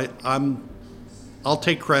feel I'll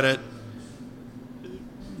take credit.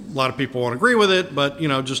 A lot of people won't agree with it, but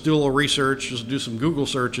just do a little research, just do some Google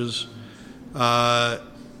searches. I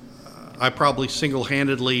probably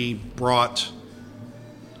single-handedly brought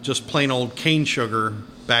just plain old cane sugar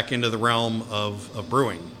back into the realm of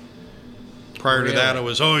brewing. Prior to that, it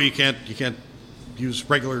was you can't use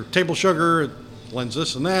regular table sugar; it blends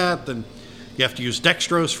this and that. Then you have to use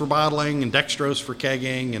dextrose for bottling and dextrose for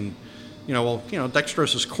kegging, and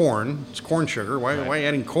dextrose is corn. It's corn sugar. Why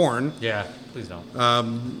adding corn? Yeah, please don't. I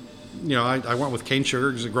went with cane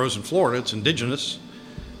sugar because it grows in Florida. It's indigenous,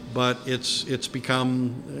 but it's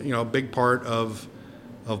become a big part of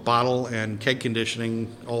bottle and keg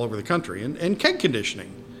conditioning all over the country. And keg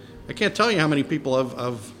conditioning, I can't tell you how many people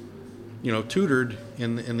have tutored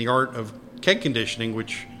in the art of keg conditioning,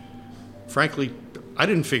 which frankly I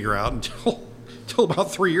didn't figure out until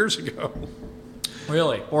about 3 years ago.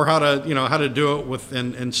 Really? Or how to do it with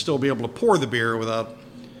and still be able to pour the beer without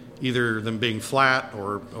either them being flat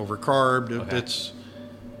or overcarbed. Okay.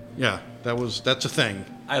 That's a thing.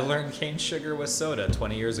 I learned cane sugar with soda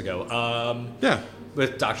 20 years ago.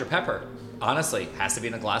 With Dr. Pepper. Honestly, has to be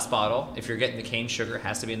in a glass bottle. If you're getting the cane sugar, it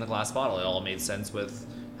has to be in the glass bottle. It all made sense with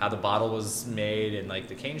how the bottle was made and like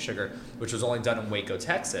the cane sugar, which was only done in Waco,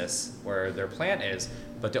 Texas, where their plant is.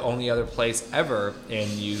 But the only other place ever in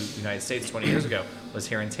the United States 20 years ago was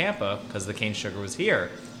here in Tampa because the cane sugar was here.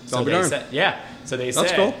 So they said,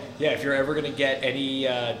 That's cool. if you're ever going to get any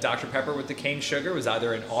Dr. Pepper with the cane sugar, it was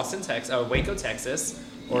either in Waco, Texas,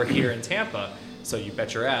 or here in Tampa. So you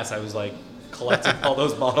bet your ass I was like collecting all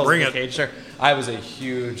those bottles of cane sugar. I was a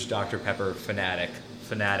huge Dr. Pepper fanatic.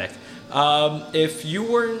 If you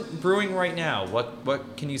weren't brewing right now,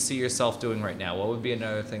 what can you see yourself doing right now? What would be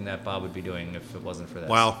another thing that Bob would be doing if it wasn't for this?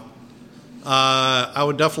 Wow. I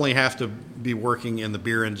would definitely have to be working in the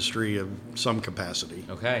beer industry of some capacity.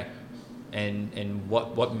 Okay. And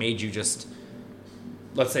what made you just,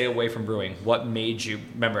 let's say away from brewing, what made you,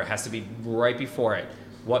 remember it has to be right before it,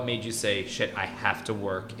 what made you say, shit, I have to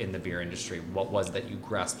work in the beer industry? What was it that you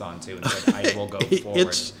grasped onto and said, I will go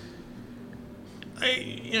forward?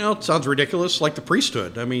 It sounds ridiculous, like the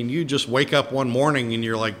priesthood. I mean, you just wake up one morning and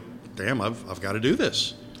you're like, damn, I've got to do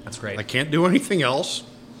this. That's great. I can't do anything else.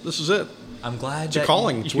 This is it. I'm glad it's a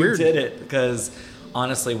calling. It's weird. You did it, because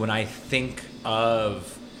honestly, when I think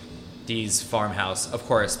of these farmhouse, of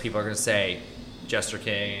course, people are going to say Jester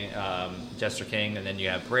King, and then you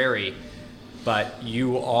have Prairie. but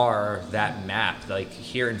you are that map. Like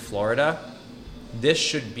here in Florida, this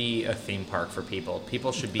should be a theme park for people.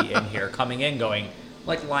 People should be in here, coming in, going,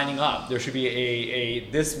 like lining up. There should be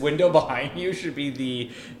this window behind you should be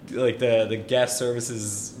the guest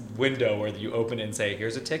services window where you open it and say,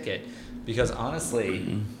 here's a ticket. Because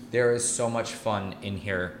honestly, there is so much fun in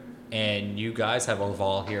here, and you guys have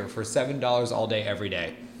Orval here for $7 all day, every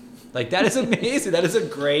day. Like, that is amazing. That is a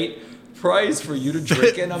great price for you to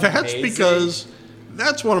drink in. That's because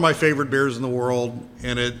that's one of my favorite beers in the world,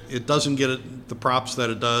 and it doesn't get the props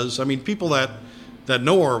that it does. I mean, people that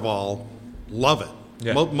know Orval love it.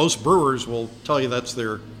 Yeah. Most brewers will tell you that's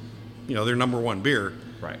their number one beer.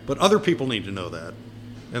 Right. But other people need to know that,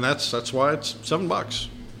 and that's why it's $7.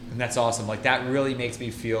 And that's awesome. Like, that really makes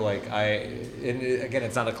me feel like again,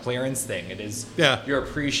 it's not a clearance thing. It is your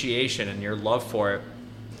appreciation and your love for it,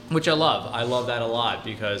 which I love. I love that a lot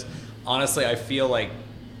because honestly, I feel like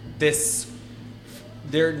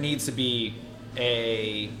there needs to be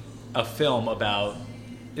a film about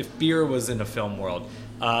if beer was in a film world.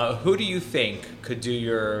 Who do you think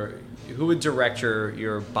who would direct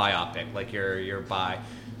your biopic, like your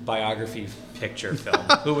biography picture film?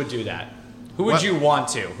 Who would do that? Who would you want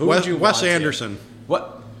to? Wes Anderson.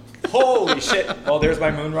 What? Holy shit! Well, there's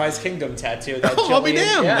my Moonrise Kingdom tattoo. I'll be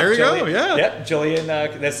damned. There you go. Yeah. Yep,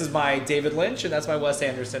 Jillian. This is my David Lynch, and that's my Wes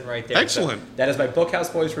Anderson right there. Excellent. So that is my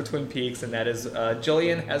Bookhouse Boys for Twin Peaks, and that is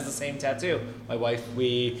Jillian has the same tattoo. My wife.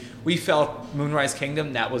 We felt Moonrise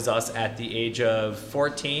Kingdom. That was us at the age of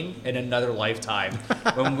 14 in another lifetime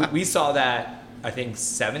when we saw that. I think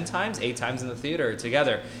 8 times in the theater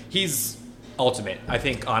together. He's ultimate. I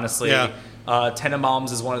think honestly. Yeah.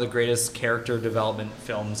 Tenenbaums is one of the greatest character development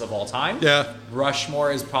films of all time. Yeah.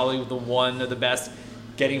 Rushmore is probably one of the best,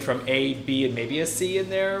 getting from A, B, and maybe a C in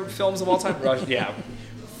their films of all time. Yeah.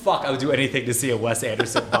 Fuck, I would do anything to see a Wes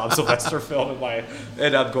Anderson, Bob Sylvester film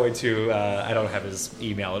and I'm going to, I don't have his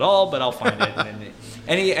email at all, but I'll find it. And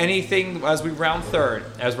anything as we round third,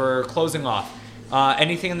 as we're closing off,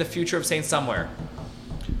 anything in the future of Saint Somewhere?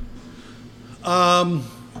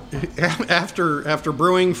 After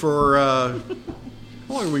brewing for how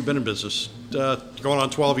long have we been in business? Going on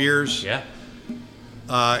 12 years. Yeah.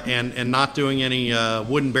 And not doing any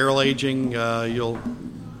wooden barrel aging. You'll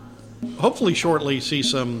hopefully shortly see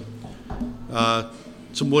some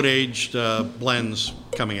wood aged blends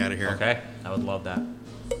coming out of here. Okay, I would love that.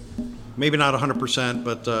 Maybe not 100%,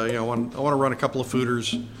 but I want to run a couple of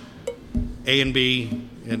fooders, A and B,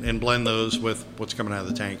 and blend those with what's coming out of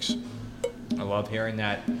the tanks. I love hearing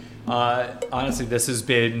that. Honestly, this has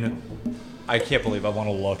been... I can't believe I want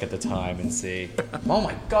to look at the time and see. Oh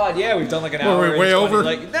my god, yeah, we've done like an hour. We're way over?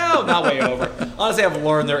 No, not way over. Honestly, I've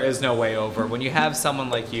learned there is no way over. When you have someone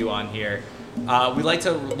like you on here, we like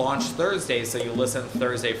to launch Thursdays, so you listen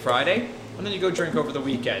Thursday, Friday, and then you go drink over the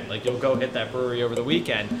weekend. Like, you'll go hit that brewery over the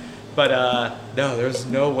weekend. But no, there's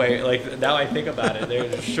no way. Like, now I think about it,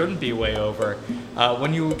 there shouldn't be way over.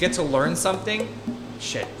 When you get to learn something,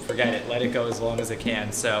 shit, forget it. Let it go as long as it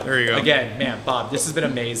can. So there you go. Again, man, Bob, this has been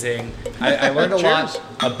amazing. I learned a lot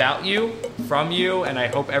about you, from you, and I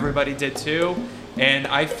hope everybody did too. And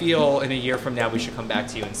I feel in a year from now we should come back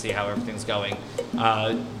to you and see how everything's going.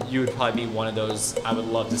 You would probably be one of those I would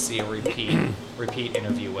love to see a repeat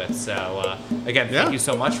interview with. So again, thank you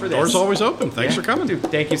so much for this. Door's always open. Thanks for coming. Dude,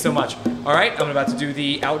 thank you so much. All right, I'm about to do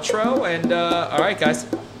the outro, and all right, guys.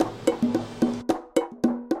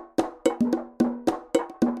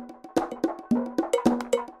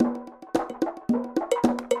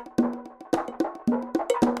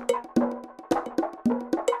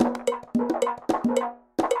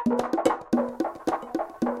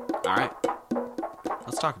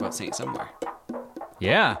 Talk about Saint Somewhere.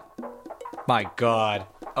 Yeah. My God.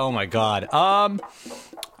 Oh my God. I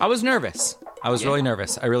was nervous. I was really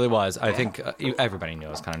nervous. I really was. I think everybody knew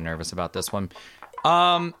I was kind of nervous about this one.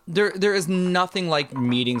 There is nothing like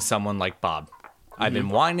meeting someone like Bob. I've been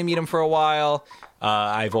wanting to meet him for a while.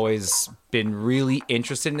 I've always been really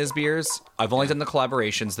interested in his beers. I've only done the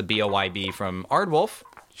collaborations, the BOYB from Ardwolf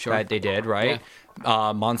that they did, right?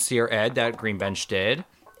 Yeah. Monsieur Ed that Green Bench did,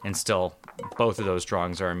 and still... both of those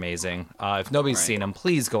drawings are amazing. If nobody's seen them,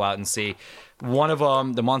 please go out and see. One of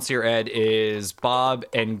them, the Monsieur Ed, is Bob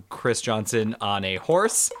and Chris Johnson on a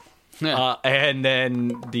horse. Yeah. And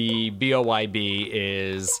then the BOYB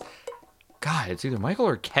is, God, it's either Michael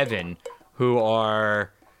or Kevin, who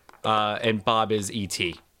are, and Bob is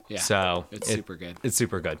E.T. Yeah, so it's super good. It's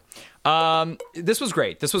super good. This was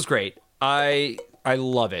great. I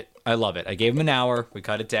love it. I love it. I gave him an hour. We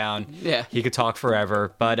cut it down. Yeah. He could talk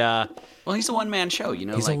forever, but Well, he's a one-man show, you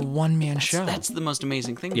know. he's like, a one-man show. That's the most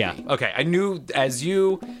amazing thing to Yeah. me. Okay. I knew as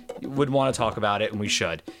you would want to talk about it, and we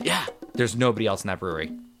should. Yeah. There's nobody else in that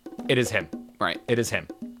brewery. It is him. Right. It is him.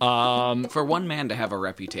 For one man to have a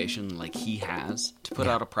reputation like he has, to put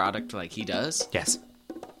out a product like he does, Yes.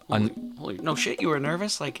 holy no shit, you were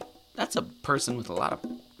nervous? Like, that's a person with a lot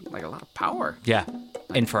of power. Yeah.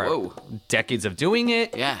 And for whoa. decades of doing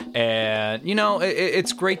it. Yeah. And,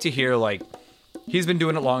 it's great to hear, like, he's been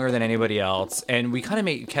doing it longer than anybody else. And we kind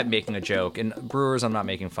of kept making a joke. And brewers, I'm not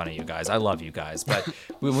making fun of you guys. I love you guys. But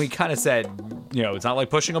when we kind of said, it's not like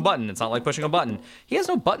pushing a button. It's not like pushing a button. He has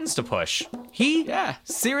no buttons to push. He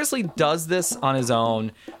seriously does this on his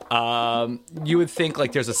own. You would think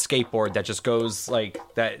like there's a skateboard that just goes like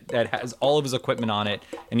that has all of his equipment on it,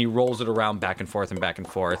 and he rolls it around back and forth and back and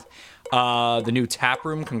forth. The new tap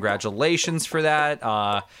room, congratulations for that.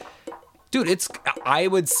 Dude, I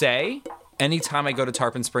would say anytime I go to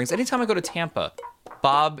Tarpon Springs, anytime I go to Tampa,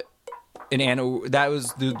 Bob and Anna,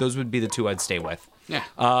 those would be the two I'd stay with. Yeah.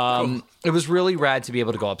 Cool. It was really rad to be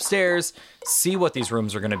able to go upstairs, see what these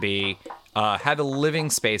rooms are going to be, have a living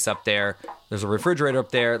space up there. There's a refrigerator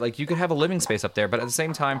up there. Like, you could have a living space up there, but at the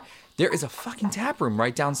same time, there is a fucking tap room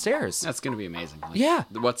right downstairs. That's going to be amazing. Like, Yeah.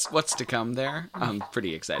 What's to come there? I'm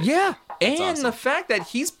pretty excited. Yeah. And awesome. the fact that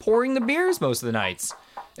he's pouring the beers most of the nights.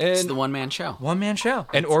 And It's the one-man show. one-man show.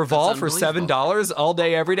 And Orval for $7 all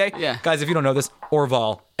day, every day. Yeah. Guys, if you don't know this,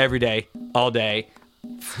 Orval, every day, all day.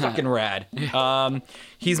 Fucking rad.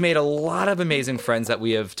 He's made a lot of amazing friends that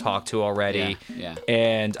we have talked to already. Yeah.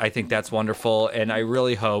 And I think that's wonderful. And I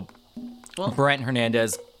really hope Brent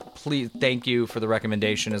Hernandez, please, thank you for the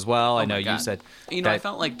recommendation as well. I know you said I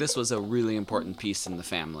felt like this was a really important piece in the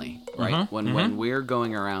family, right? Mm-hmm. When we're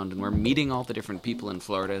going around and we're meeting all the different people in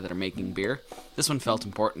Florida that are making beer, this one felt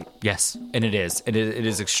important. Yes, and it is. It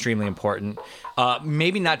is extremely important.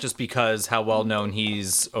 Maybe not just because how well known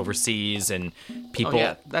he's overseas and people. Oh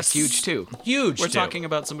yeah, that's huge too. Huge. We're too. talking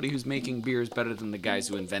about somebody who's making beers better than the guys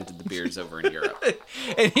who invented the beers over in Europe.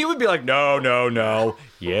 And he would be like, no.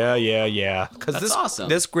 Yeah. Because That's awesome.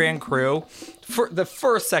 This Grand Cru, for the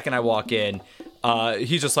first second I walk in,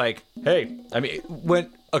 he's just like, hey,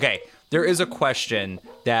 there is a question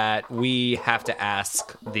that we have to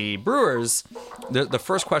ask the brewers. The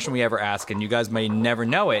first question we ever ask, and you guys may never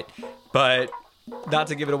know it, but not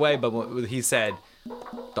to give it away, but he said,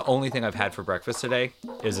 the only thing I've had for breakfast today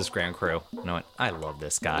is this Grand Cru. And I went, I love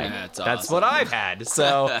this guy. Yeah, that's That's awesome. what I've had.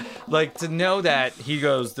 So, like, to know that he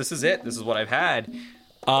goes, this is it. This is what I've had.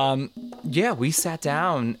 Yeah, we sat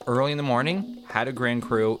down early in the morning, had a Grand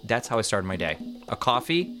Cru. That's how I started my day. A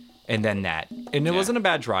coffee, and then that. And it wasn't a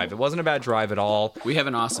bad drive. It wasn't a bad drive at all. We have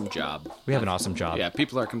an awesome job. We have an awesome job. Yeah,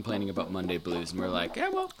 people are complaining about Monday blues, and we're like, yeah,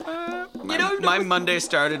 well, my Monday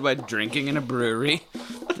started by drinking in a brewery.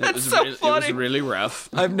 It was so It was funny. really rough.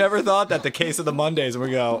 I've never thought that the case of the Mondays, and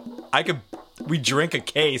we go, we drink a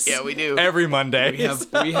case. Yeah, we do. Every Monday.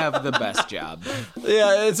 We have the best job.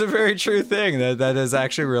 Yeah, it's a very true thing. That is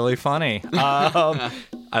actually really funny.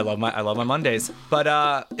 I love my Mondays,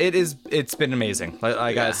 but it's been amazing.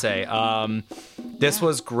 I gotta say, this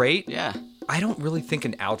was great. Yeah. I don't really think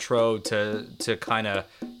an outro to kind of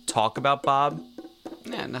talk about Bob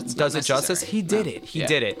Yeah, that's does not it justice. necessary. He did No. it. He Yeah.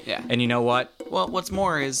 did it. Yeah. And you know what? Well, what's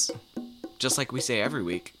more is, just like we say every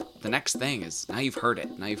week, the next thing is now you've heard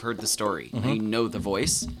it. Now you've heard the story. Mm-hmm. Now you know the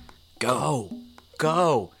voice. Go.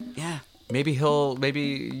 Go. Yeah. Maybe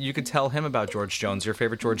you could tell him about George Jones, your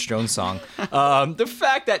favorite George Jones song. The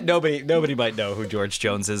fact that nobody might know who George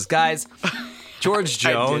Jones is, guys. George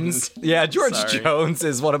Jones, George Sorry. Jones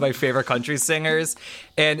is one of my favorite country singers.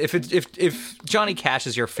 And if Johnny Cash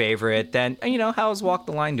is your favorite, then how's Walk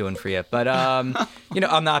the Line doing for you? But I'm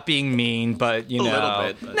not being mean, but little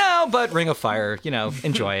bit, but- no, but Ring of Fire,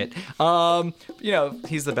 enjoy it.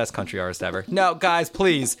 He's the best country artist ever. No, guys,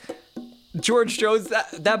 please. George Jones,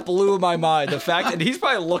 that blew my mind. The fact that he's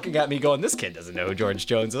probably looking at me going, this kid doesn't know who George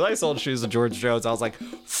Jones is. I sold shoes to George Jones. I was like,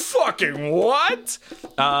 fucking what?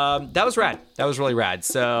 That was rad. That was really rad.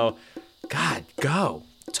 So, God, go.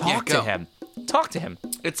 Talk to go. him. Talk to him.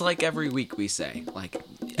 It's like every week we say, like,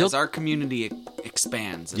 as our community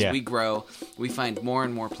expands, as we grow, we find more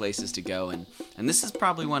and more places to go. And this is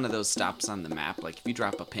probably one of those stops on the map. Like, if you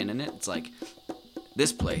drop a pin in it, it's like,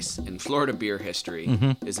 this place in Florida beer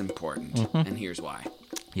history is important, and here's why.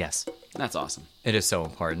 Yes. That's awesome. It is so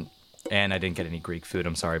important. And I didn't get any Greek food.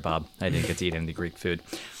 I'm sorry, Bob. I didn't get to eat any Greek food.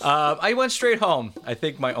 I went straight home. I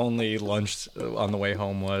think my only lunch on the way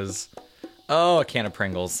home was, a can of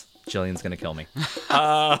Pringles. Jillian's gonna kill me.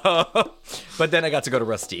 But then I got to go to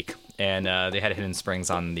Rustique, and they had Hidden Springs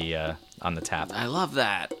on the tap. I love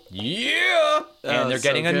that. Yeah, and they're so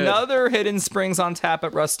getting good. another Hidden Springs on tap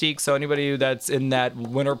at Rustique. So anybody that's in that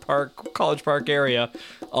Winter Park, College Park area,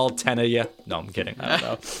 all 10 of you. No, I'm kidding. I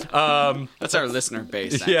don't know. That's our listener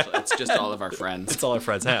base, actually. Yeah. It's just all of our friends. It's all our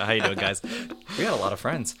friends. How you doing, guys? We got a lot of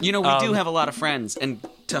friends. You know, we do have a lot of friends. And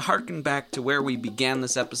to harken back to where we began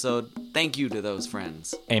this episode, thank you to those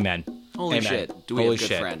friends. Amen. Holy Amen. shit. Do we Holy have good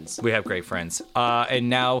shit. friends? We have great friends. And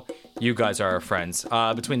now you guys are our friends.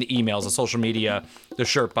 Between the emails, the social media, the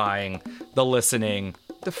shirt buying, the listening,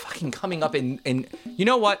 the fucking coming up in you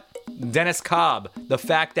know what? Dennis Cobb, the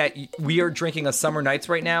fact that we are drinking a Summer Nights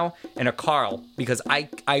right now and a Carl because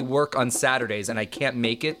I work on Saturdays and I can't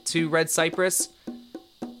make it to Red Cypress.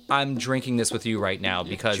 I'm drinking this with you right now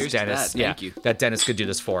because cheers to Dennis, that. Thank you. that Dennis could do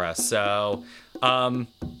this for us. So,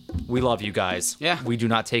 we love you guys. Yeah. We do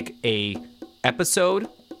not take a episode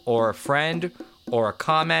or a friend or a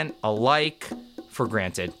comment, a like for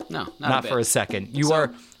granted. No, not a for a bit. second. You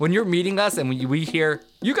are when you're meeting us and when we hear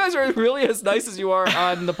you guys are really as nice as you are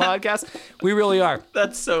on the podcast. We really are.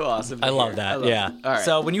 That's so awesome. I love that. Yeah. All right.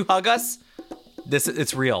 So when you hug us,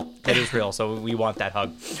 it's real. It is real. So we want that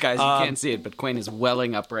hug. Guys, you can't see it, but Quayne is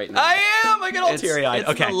welling up right now. I am. I get all It's teary-eyed.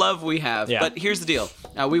 Okay. the love we have. Yeah. But here's the deal.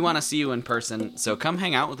 We want to see you in person, so come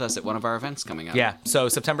hang out with us at one of our events coming up. Yeah. So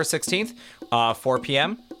September 16th, 4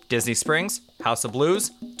 p.m., Disney Springs, House of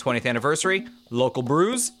Blues, 20th anniversary, local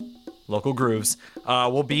brews, local grooves.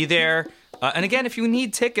 We'll be there. And again, if you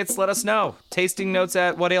need tickets, let us know. Tasting notes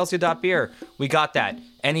at whatailsyou.beer. We got that.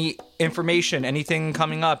 Any information, anything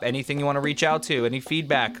coming up, anything you want to reach out to, any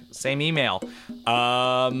feedback, same email.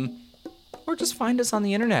 Or just find us on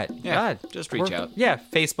the internet. Yeah, God, just reach out. Yeah,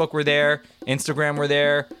 Facebook, we're there. Instagram, we're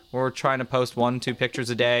there. We're trying to post 1-2 pictures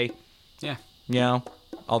a day. Yeah. You know,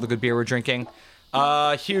 all the good beer we're drinking.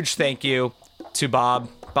 Huge thank you to Bob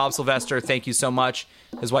Sylvester. Thank you so much.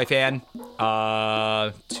 His wife Ann.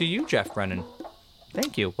 To you, Jeff Brennan.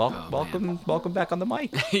 Thank you. Welcome back on the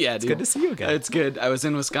mic. Yeah, It's dude. good to see you again. It's good. I was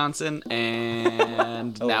in Wisconsin,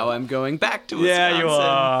 and now I'm going back to Wisconsin. Yeah, you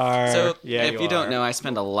are. So, Yeah, if you you don't are. know, I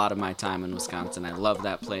spend a lot of my time in Wisconsin. I love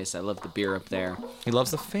that place. I love the beer up there. He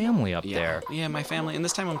loves the family up Yeah. there. Yeah, my family. And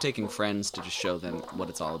this time I'm taking friends to just show them what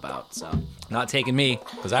it's all about. So, Not taking me,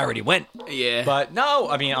 because I already went. yeah. But no,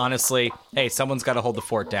 I mean, honestly, hey, someone's got to hold the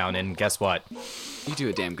fort down, and guess what? you do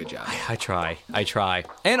a damn good job. I try.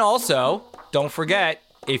 And also, don't forget,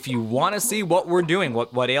 if you want to see what we're doing,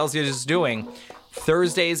 what Ails is doing,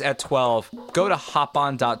 Thursdays at 12, go to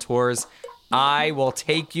hopon.tours. I will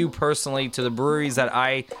take you personally to the breweries that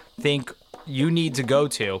I think you need to go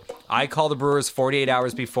to. I call the brewers 48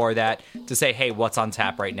 hours before that to say, hey, what's on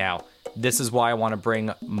tap right now? This is why I want to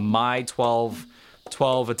bring my 12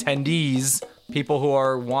 attendees, people who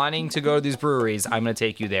are wanting to go to these breweries. I'm going to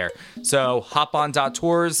take you there. So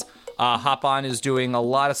hopon.tours. Hop On is doing a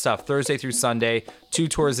lot of stuff Thursday through Sunday, 2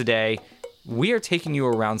 tours a day. We are taking you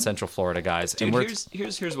around Central Florida, guys. Dude, and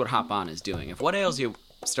here's what Hop On is doing. If What Ails You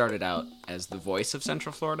started out as the voice of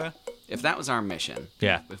Central Florida, if that was our mission,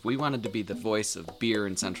 Yeah. if we wanted to be the voice of beer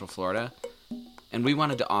in Central Florida, and we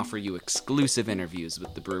wanted to offer you exclusive interviews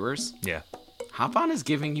with the brewers, yeah. Hop On is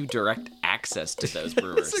giving you direct access to those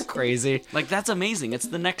brewers. It's crazy. Like, that's amazing. It's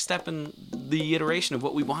the next step in the iteration of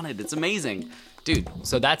what we wanted. It's amazing. Dude,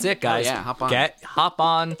 So that's it, guys. yeah, hop on. Hop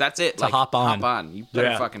on. that's it. To hop on. Hop on. You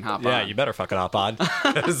better fucking hop on. Yeah, you better fucking hop on.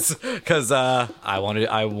 Because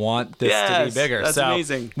I want this to be Yes, bigger. that's so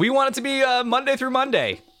amazing. We want it to be Monday through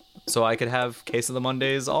Monday. So I could have Case of the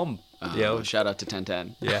Mondays all, Shout out to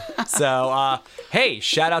 1010. Yeah. So, hey,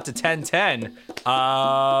 shout out to 1010.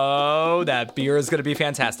 Oh, that beer is going to be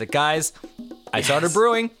fantastic. Guys, I started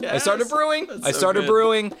brewing. Yes. I started brewing. That's I so started good.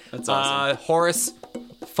 brewing. That's awesome. Horace,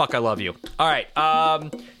 fuck, I love you. All right.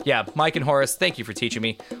 Yeah, Mike and Horace, thank you for teaching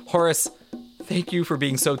me. Horace, thank you for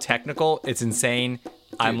being so technical. It's insane.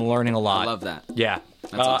 I'm learning a lot. I love that. Yeah.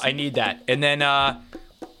 awesome. I need that. And then,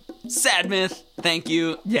 Sad Myth, thank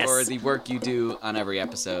you Yes. for the work you do on every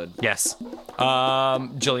episode. yes.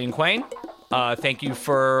 Jillian Quayne, thank you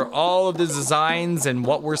for all of the designs and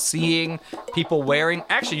what we're seeing people wearing.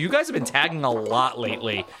 Actually, you guys have been tagging a lot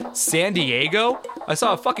lately. San Diego? I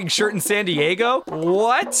saw a fucking shirt in San Diego.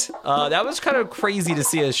 What? That was kind of crazy to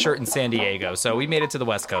see a shirt in San Diego. So we made it to the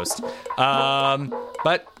West Coast.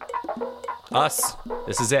 But us,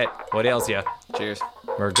 this is it. What ails you? Cheers.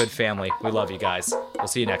 We're a good family. We love you guys. We'll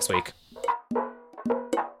see you next week.